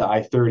getting onto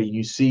I-30,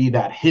 you see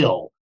that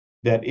hill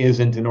that is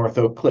into North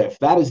Oak Cliff.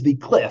 That is the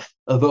cliff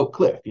of Oak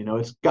Cliff.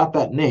 It's got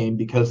that name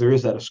because there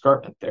is that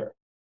escarpment there.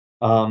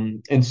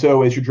 And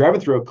so as you're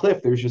driving through Oak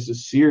Cliff, there's just a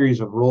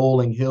series of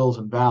rolling hills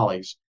and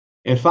valleys.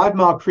 And 5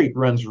 Mile Creek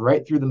runs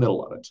right through the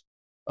middle of it.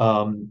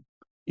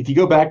 If you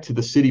go back to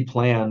the city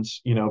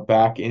plans,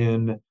 back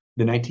in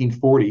the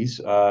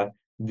 1940s,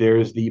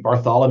 there's the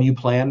Bartholomew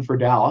Plan for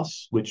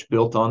Dallas, which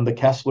built on the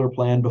Kessler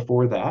Plan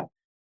before that.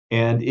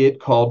 And it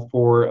called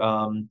for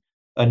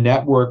a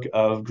network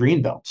of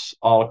green belts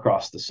all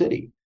across the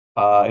city.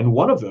 And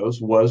one of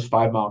those was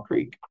 5 Mile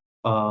Creek.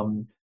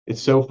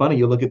 It's so funny.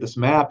 You look at this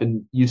map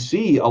and you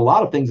see a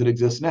lot of things that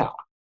exist now.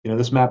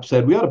 This map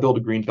said we ought to build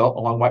a green belt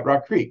along White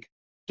Rock Creek.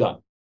 Done.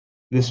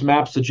 This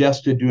map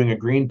suggested doing a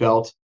green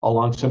belt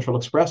along Central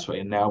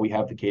Expressway, and now we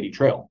have the Katy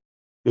Trail.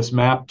 This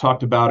map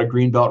talked about a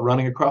green belt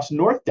running across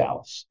North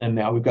Dallas, and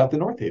now we've got the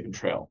North Haven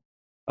Trail.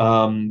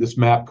 This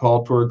map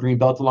called for a green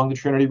belt along the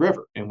Trinity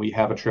River, and we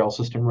have a trail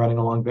system running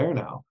along there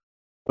now.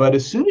 But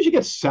as soon as you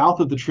get south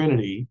of the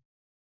Trinity,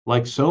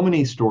 like so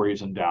many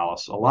stories in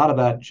Dallas, a lot of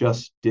that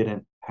just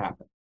didn't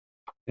happen.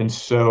 And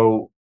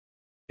so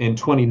in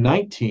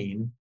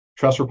 2019,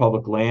 Trust for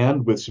Public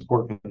Land, with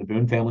support from the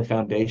Boone Family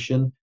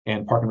Foundation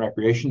and Park and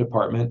Recreation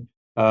Department,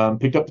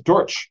 picked up the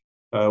torch.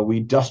 We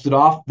dusted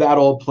off that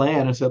old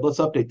plan and said, let's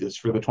update this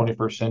for the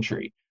 21st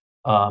century.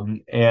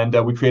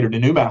 And we created a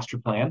new master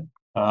plan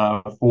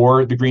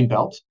for the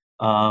Greenbelt.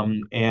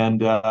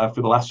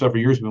 For the last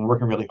several years, we've been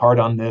working really hard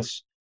on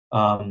this.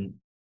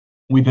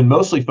 We've been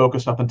mostly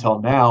focused up until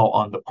now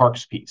on the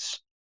parks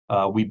piece.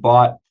 We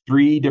bought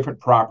 3 different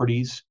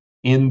properties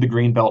in the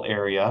Greenbelt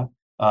area,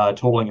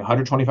 totaling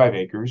 125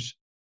 acres.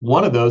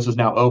 One of those is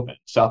now open,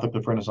 south of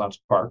the Renaissance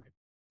Park.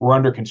 We're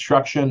under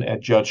construction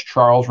at Judge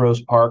Charles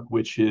Rose Park,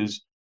 which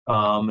is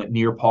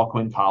near Paul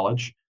Quinn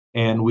College.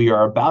 And we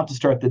are about to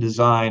start the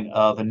design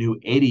of a new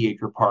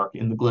 80-acre park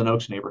in the Glen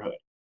Oaks neighborhood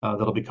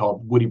that'll be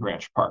called Woody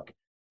Branch Park.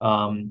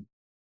 And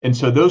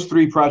so those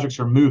 3 projects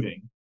are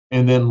moving.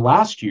 And then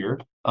last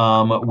year,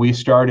 we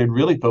started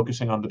really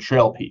focusing on the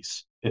trail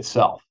piece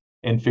itself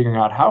and figuring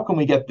out how can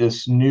we get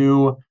this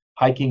new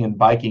hiking and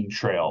biking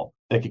trail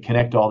that could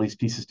connect all these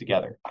pieces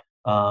together.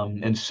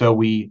 And so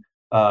we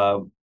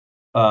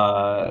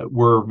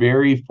we're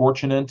very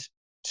fortunate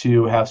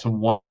to have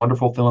some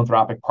wonderful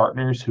philanthropic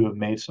partners who have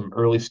made some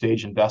early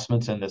stage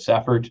investments in this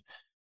effort.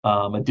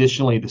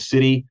 Additionally, the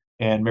city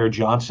and Mayor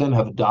Johnson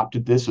have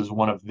adopted this as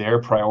one of their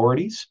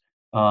priorities.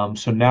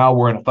 So now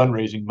we're in a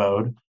fundraising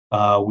mode.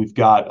 We've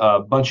got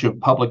a bunch of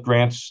public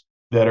grants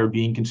that are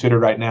being considered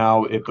right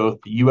now at both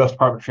the U.S.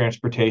 Department of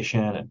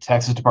Transportation and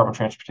Texas Department of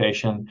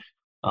Transportation.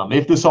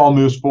 If this all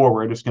moves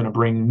forward, it's going to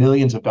bring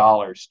millions of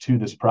dollars to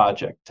this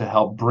project to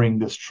help bring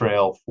this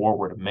trail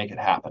forward and make it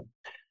happen.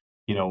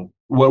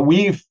 What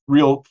we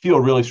feel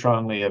really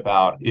strongly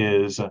about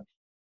is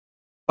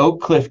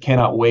Oak Cliff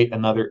cannot wait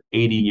another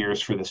 80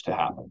 years for this to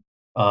happen.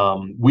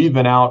 We've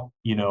been out,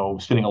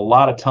 spending a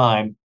lot of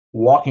time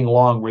walking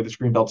along where this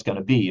greenbelt's going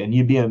to be, and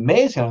you'd be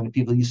amazed how many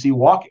people you see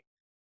walking.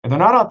 And they're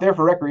not out there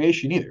for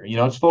recreation either.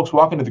 It's folks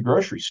walking to the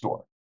grocery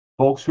store,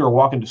 folks who are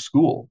walking to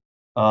school,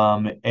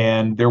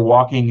 and they're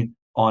walking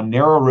on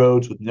narrow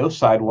roads with no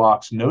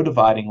sidewalks, no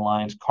dividing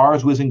lines,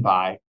 cars whizzing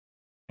by.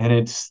 And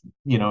it's,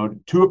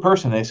 to a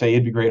person, they say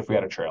it'd be great if we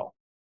had a trail,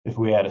 if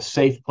we had a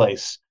safe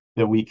place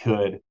that we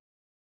could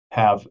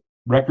have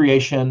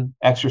recreation,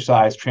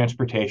 exercise,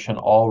 transportation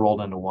all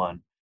rolled into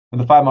one.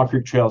 And the 5 Mile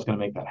Creek Trail is going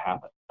to make that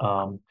happen.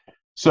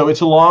 So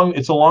it's a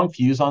long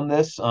fuse on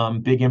this.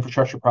 Big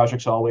infrastructure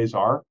projects always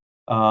are,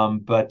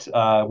 but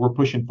we're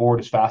pushing forward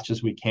as fast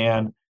as we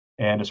can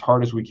and as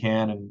hard as we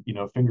can. And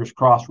fingers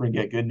crossed, we're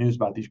gonna get good news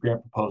about these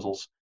grant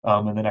proposals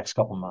in the next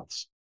couple of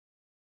months.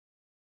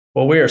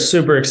 Well, we are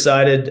super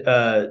excited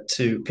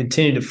to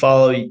continue to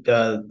follow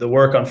the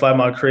work on 5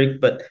 Mile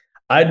Creek, but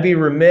I'd be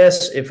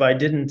remiss if I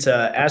didn't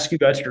ask you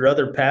about your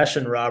other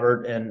passion,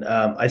 Robert. And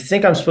I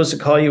think I'm supposed to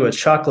call you a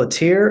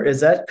chocolatier. Is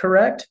that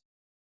correct?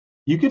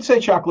 You could say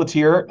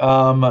chocolatier.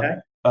 Okay.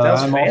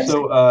 I'm fancy.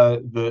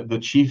 also the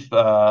chief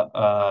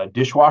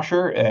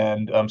dishwasher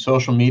and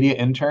social media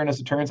intern, as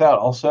it turns out,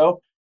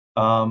 also.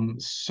 In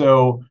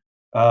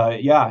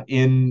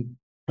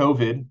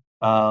COVID,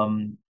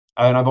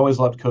 and I've always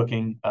loved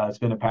cooking. It's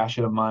been a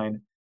passion of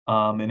mine.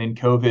 And in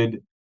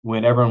COVID,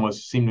 when everyone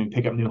was seeming to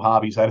pick up new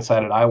hobbies, I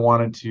decided I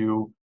wanted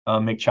to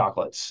make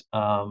chocolates.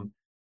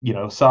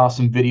 Saw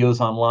some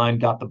videos online,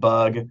 got the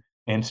bug,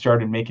 and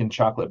started making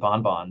chocolate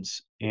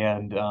bonbons.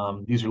 And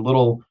these are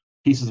little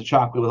pieces of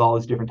chocolate with all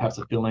these different types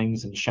of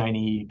fillings and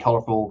shiny,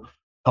 colorful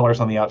colors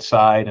on the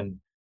outside. And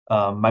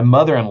my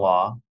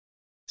mother-in-law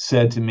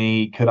said to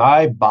me, could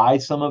I buy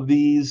some of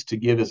these to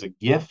give as a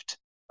gift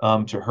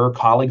to her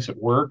colleagues at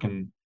work?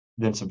 And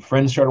then some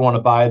friends started to want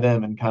to buy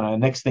them. And kind of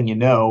next thing you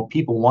know,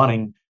 people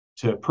wanting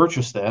to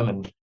purchase them.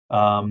 And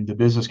the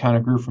business kind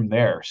of grew from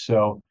there.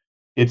 So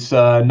it's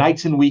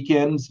nights and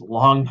weekends,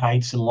 long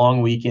nights and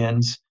long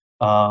weekends.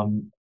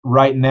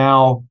 Right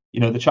now,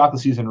 the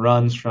chocolate season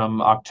runs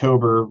from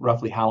October,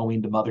 roughly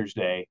Halloween to Mother's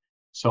Day.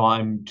 So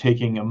I'm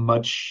taking a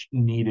much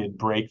needed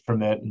break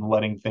from it and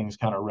letting things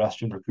kind of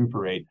rest and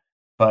recuperate.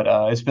 But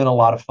it's been a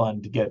lot of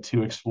fun to get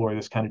to explore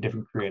this kind of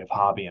different creative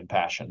hobby and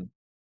passion.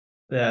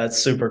 Yeah, that's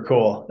super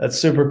cool. That's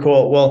super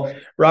cool. Well,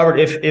 Robert,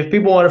 if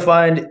people want to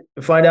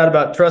find out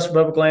about Trust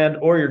Republic Land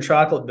or your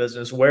chocolate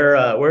business,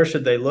 where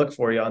should they look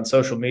for you on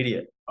social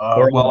media?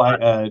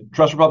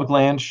 Trust Republic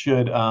Land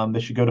they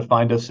should go to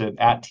find us at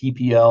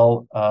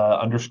TPL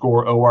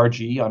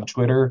 _org on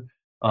Twitter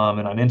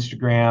and on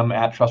Instagram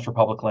at Trust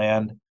Republic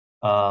Land.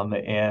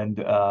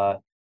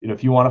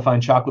 If you want to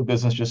find chocolate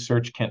business, just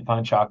search Kent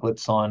Fine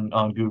Chocolates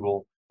on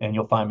Google and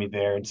you'll find me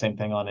there. And same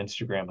thing on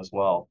Instagram as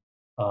well.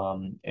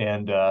 Doing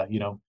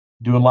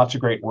lots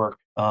of great work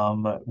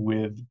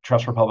with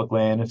Trust Republic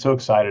Land, and so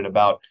excited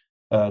about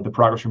the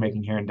progress we're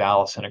making here in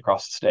Dallas and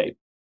across the state.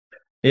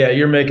 Yeah,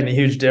 you're making a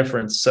huge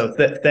difference. So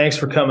thanks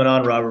for coming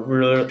on, Robert. We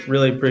really,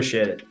 really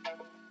appreciate it.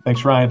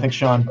 Thanks, Ryan. Thanks,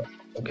 Sean.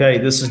 Okay,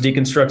 this is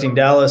Deconstructing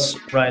Dallas.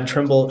 Ryan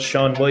Trimble,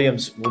 Sean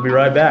Williams. We'll be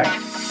right back.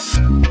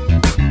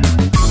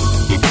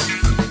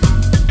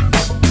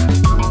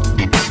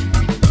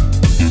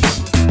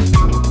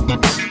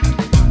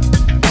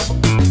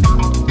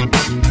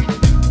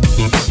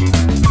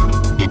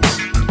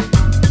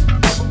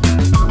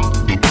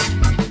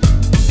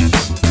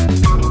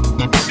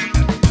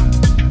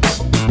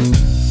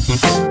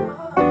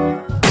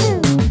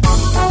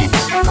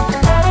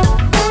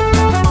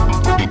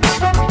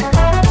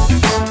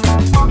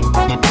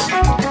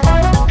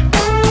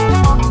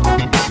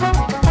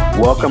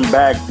 Welcome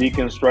back,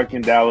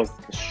 Deconstructing Dallas.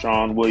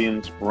 Sean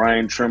Williams,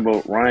 Ryan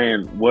Trimble.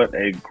 Ryan, what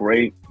a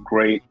great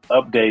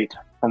update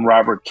from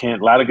Robert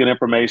Kent. A lot of good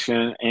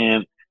information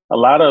and a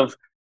lot of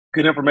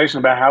good information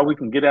about how we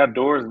can get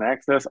outdoors and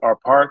access our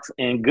parks,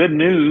 and good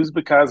news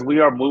because we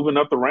are moving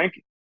up the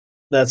ranking.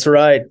 That's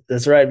right.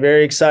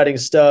 Very exciting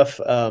stuff.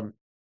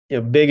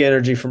 Big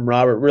energy from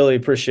Robert. Really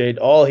appreciate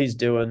all he's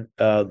doing.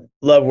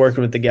 Love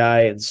working with the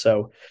guy, and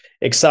so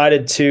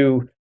excited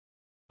to,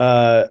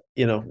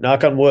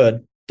 knock on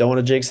wood. Don't want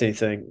to jinx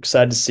anything.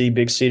 Excited to see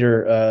Big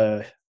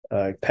Cedar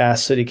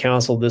pass city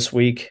council this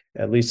week,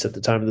 at least at the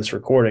time of this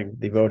recording.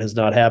 The vote has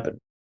not happened.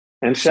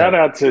 And shout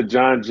out to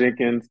John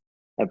Jenkins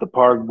at the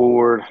park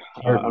board,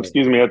 at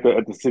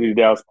the City of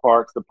Dallas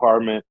Parks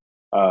Department.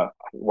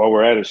 While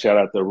we're at it, shout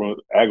out to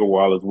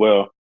Agarwal as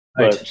well.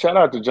 But right. Shout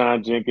out to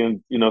John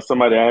Jenkins,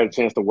 somebody I had a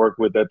chance to work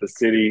with at the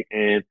city.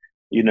 And,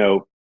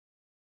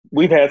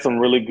 we've had some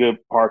really good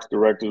parks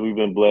directors. We've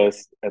been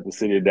blessed at the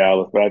City of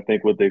Dallas. But I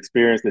think with the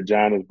experience that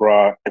John has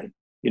brought,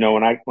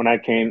 when I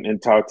came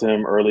and talked to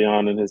him early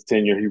on in his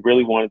tenure, he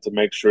really wanted to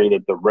make sure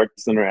that the rec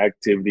center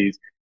activities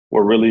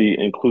were really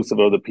inclusive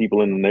of the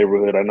people in the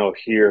neighborhood. I know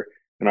here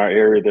in our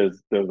area,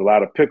 there's a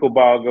lot of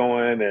pickleball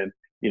going and,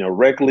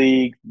 rec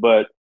leagues.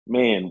 But,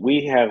 man,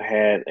 we have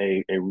had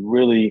a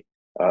really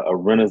a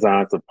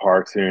renaissance of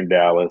parks here in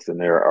Dallas, and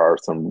there are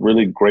some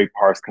really great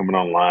parks coming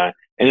online.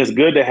 And it's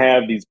good to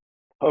have these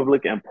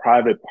public and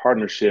private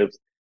partnerships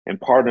and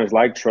partners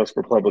like Trust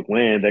for Public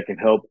Land that can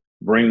help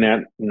bring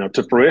that,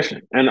 to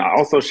fruition. And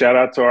also shout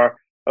out to our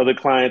other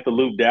client, the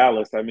Loop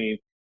Dallas. I mean,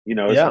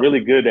 it's really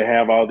good to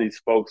have all these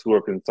folks who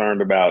are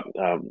concerned about,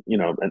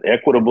 an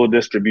equitable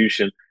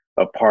distribution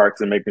of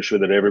parks and making sure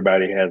that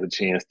everybody has a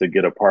chance to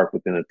get a park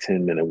within a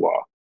 10-minute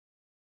walk.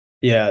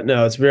 Yeah,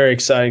 no, it's very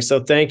exciting.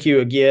 So thank you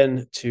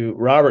again to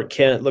Robert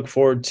Kent. Look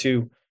forward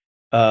to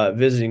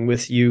visiting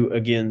with you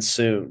again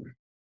soon.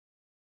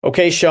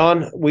 Okay,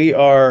 Sean, we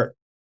are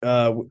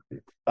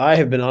I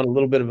have been on a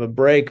little bit of a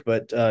break,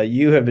 but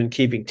you have been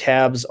keeping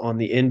tabs on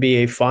the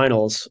NBA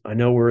Finals. I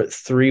know we're at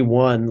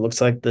 3-1.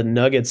 Looks like the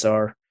Nuggets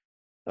are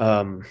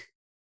on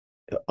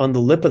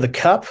the lip of the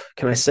cup.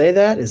 Can I say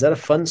that? Is that a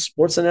fun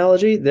sports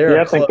analogy?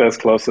 I think that's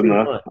close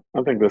enough.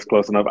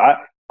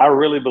 I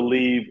really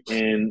believe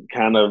in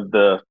kind of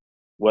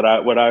what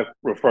I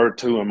refer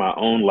to in my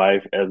own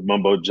life as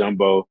mumbo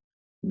jumbo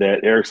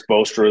that Eric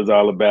Spoelstra is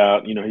all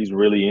about. He's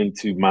really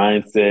into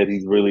mindset.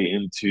 He's really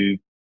into,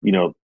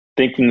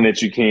 thinking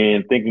that you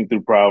can, thinking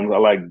through problems. I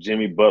like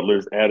Jimmy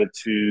Butler's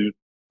attitude.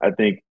 I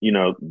think,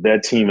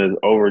 that team has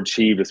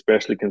overachieved,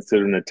 especially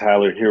considering that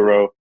Tyler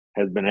Hero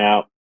has been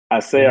out. I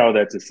say all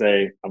that to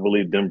say I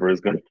believe Denver is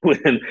going to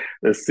win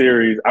the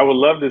series. I would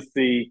love to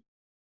see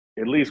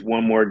at least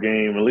one more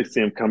game, at least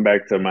see him come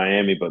back to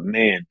Miami. But,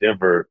 man,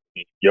 Denver,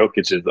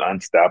 Jokic is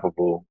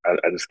unstoppable.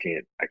 I just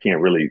can't. I can't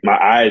really – my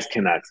eyes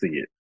cannot see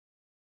it.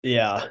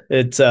 Yeah,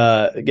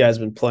 the guy's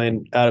been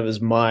playing out of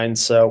his mind.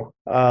 So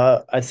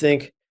I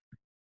think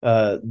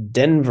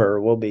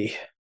Denver will be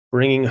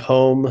bringing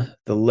home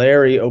the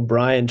Larry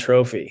O'Brien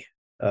Trophy.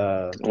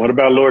 What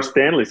about Lord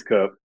Stanley's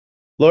Cup?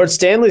 Lord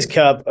Stanley's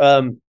Cup.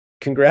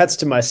 Congrats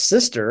to my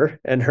sister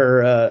and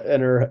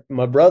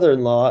my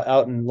brother-in-law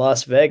out in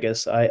Las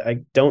Vegas.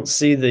 I don't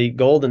see the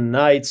Golden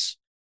Knights.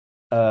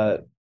 I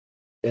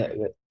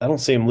don't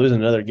see them losing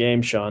another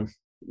game, Sean.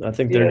 I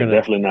think they're going to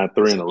definitely not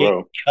three in a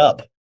row.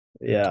 Cup.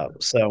 Yeah.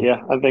 So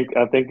yeah, I think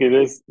it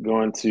is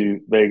going to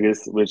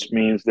Vegas, which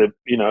means that,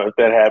 if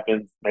that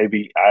happens,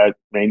 maybe I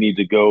may need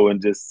to go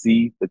and just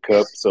see the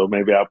Cup. So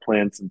maybe I'll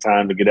plan some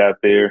time to get out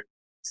there,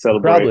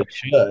 celebrate probably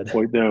should.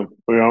 with them.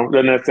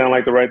 Doesn't that sound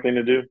like the right thing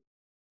to do?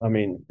 I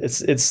mean, it's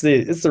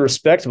the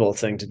respectable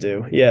thing to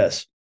do.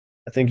 Yes,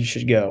 I think you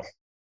should go.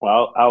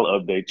 Well, I'll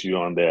update you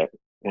on that,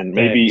 and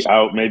Thanks.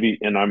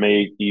 I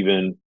may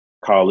even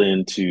call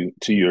in to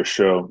your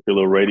show, your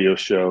little radio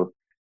show,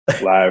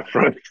 live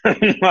from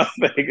Las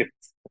Vegas.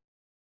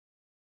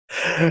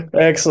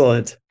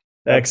 Excellent.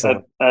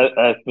 Excellent.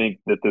 I think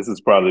that this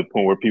is probably the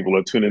point where people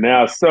are tuning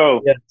out.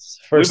 So Yes,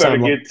 we first better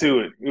time. get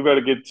to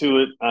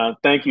it.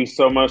 Thank you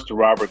so much to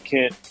Robert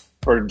Kent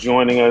for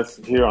joining us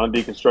here on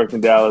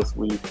Deconstructing Dallas.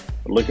 We are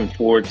looking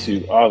forward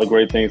to all the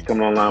great things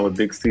coming online with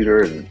Big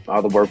Cedar and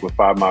all the work with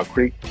 5 Mile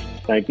Creek.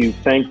 Thank you.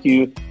 Thank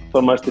you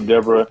so much to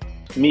Deborah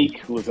Meek,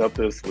 who has helped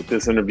us with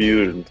this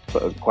interview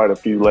and quite a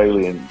few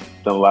lately, and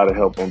done a lot of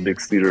help on Big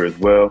Cedar as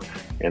well.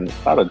 And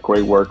a lot of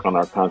great work on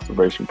our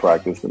conservation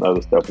practice and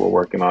other stuff we're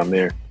working on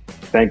there.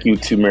 Thank you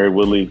to Mary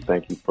Woodley.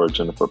 Thank you for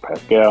Jennifer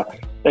Pascal.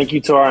 Thank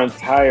you to our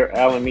entire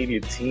Allen Media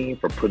team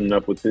for putting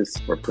up with this,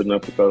 for putting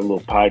up with our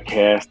little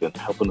podcast and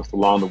helping us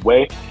along the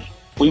way.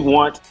 We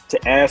want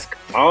to ask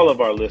all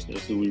of our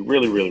listeners, who we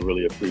really, really,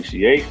 really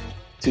appreciate,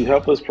 to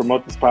help us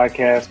promote this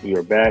podcast. We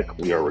are back.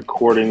 We are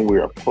recording. We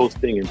are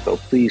posting. And so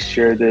please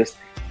share this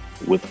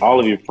with all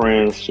of your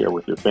friends, share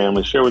with your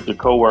family, share with your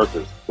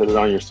coworkers, put it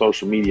on your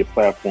social media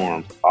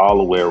platforms all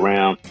the way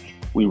around.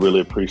 We really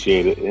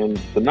appreciate it. And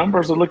the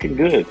numbers are looking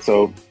good.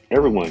 So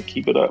everyone,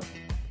 keep it up.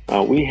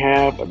 We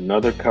have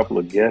another couple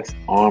of guests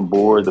on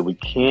board that we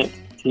can't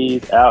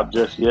tease out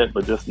just yet,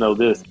 but just know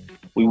this.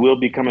 We will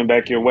be coming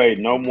back your way.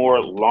 No more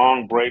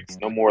long breaks,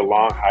 no more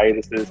long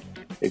hiatuses.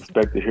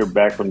 Expect to hear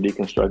back from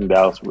Deconstructing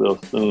Dallas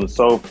real soon.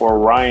 So for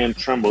Ryan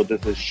Trimble,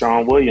 this is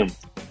Sean Williams.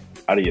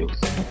 Adios.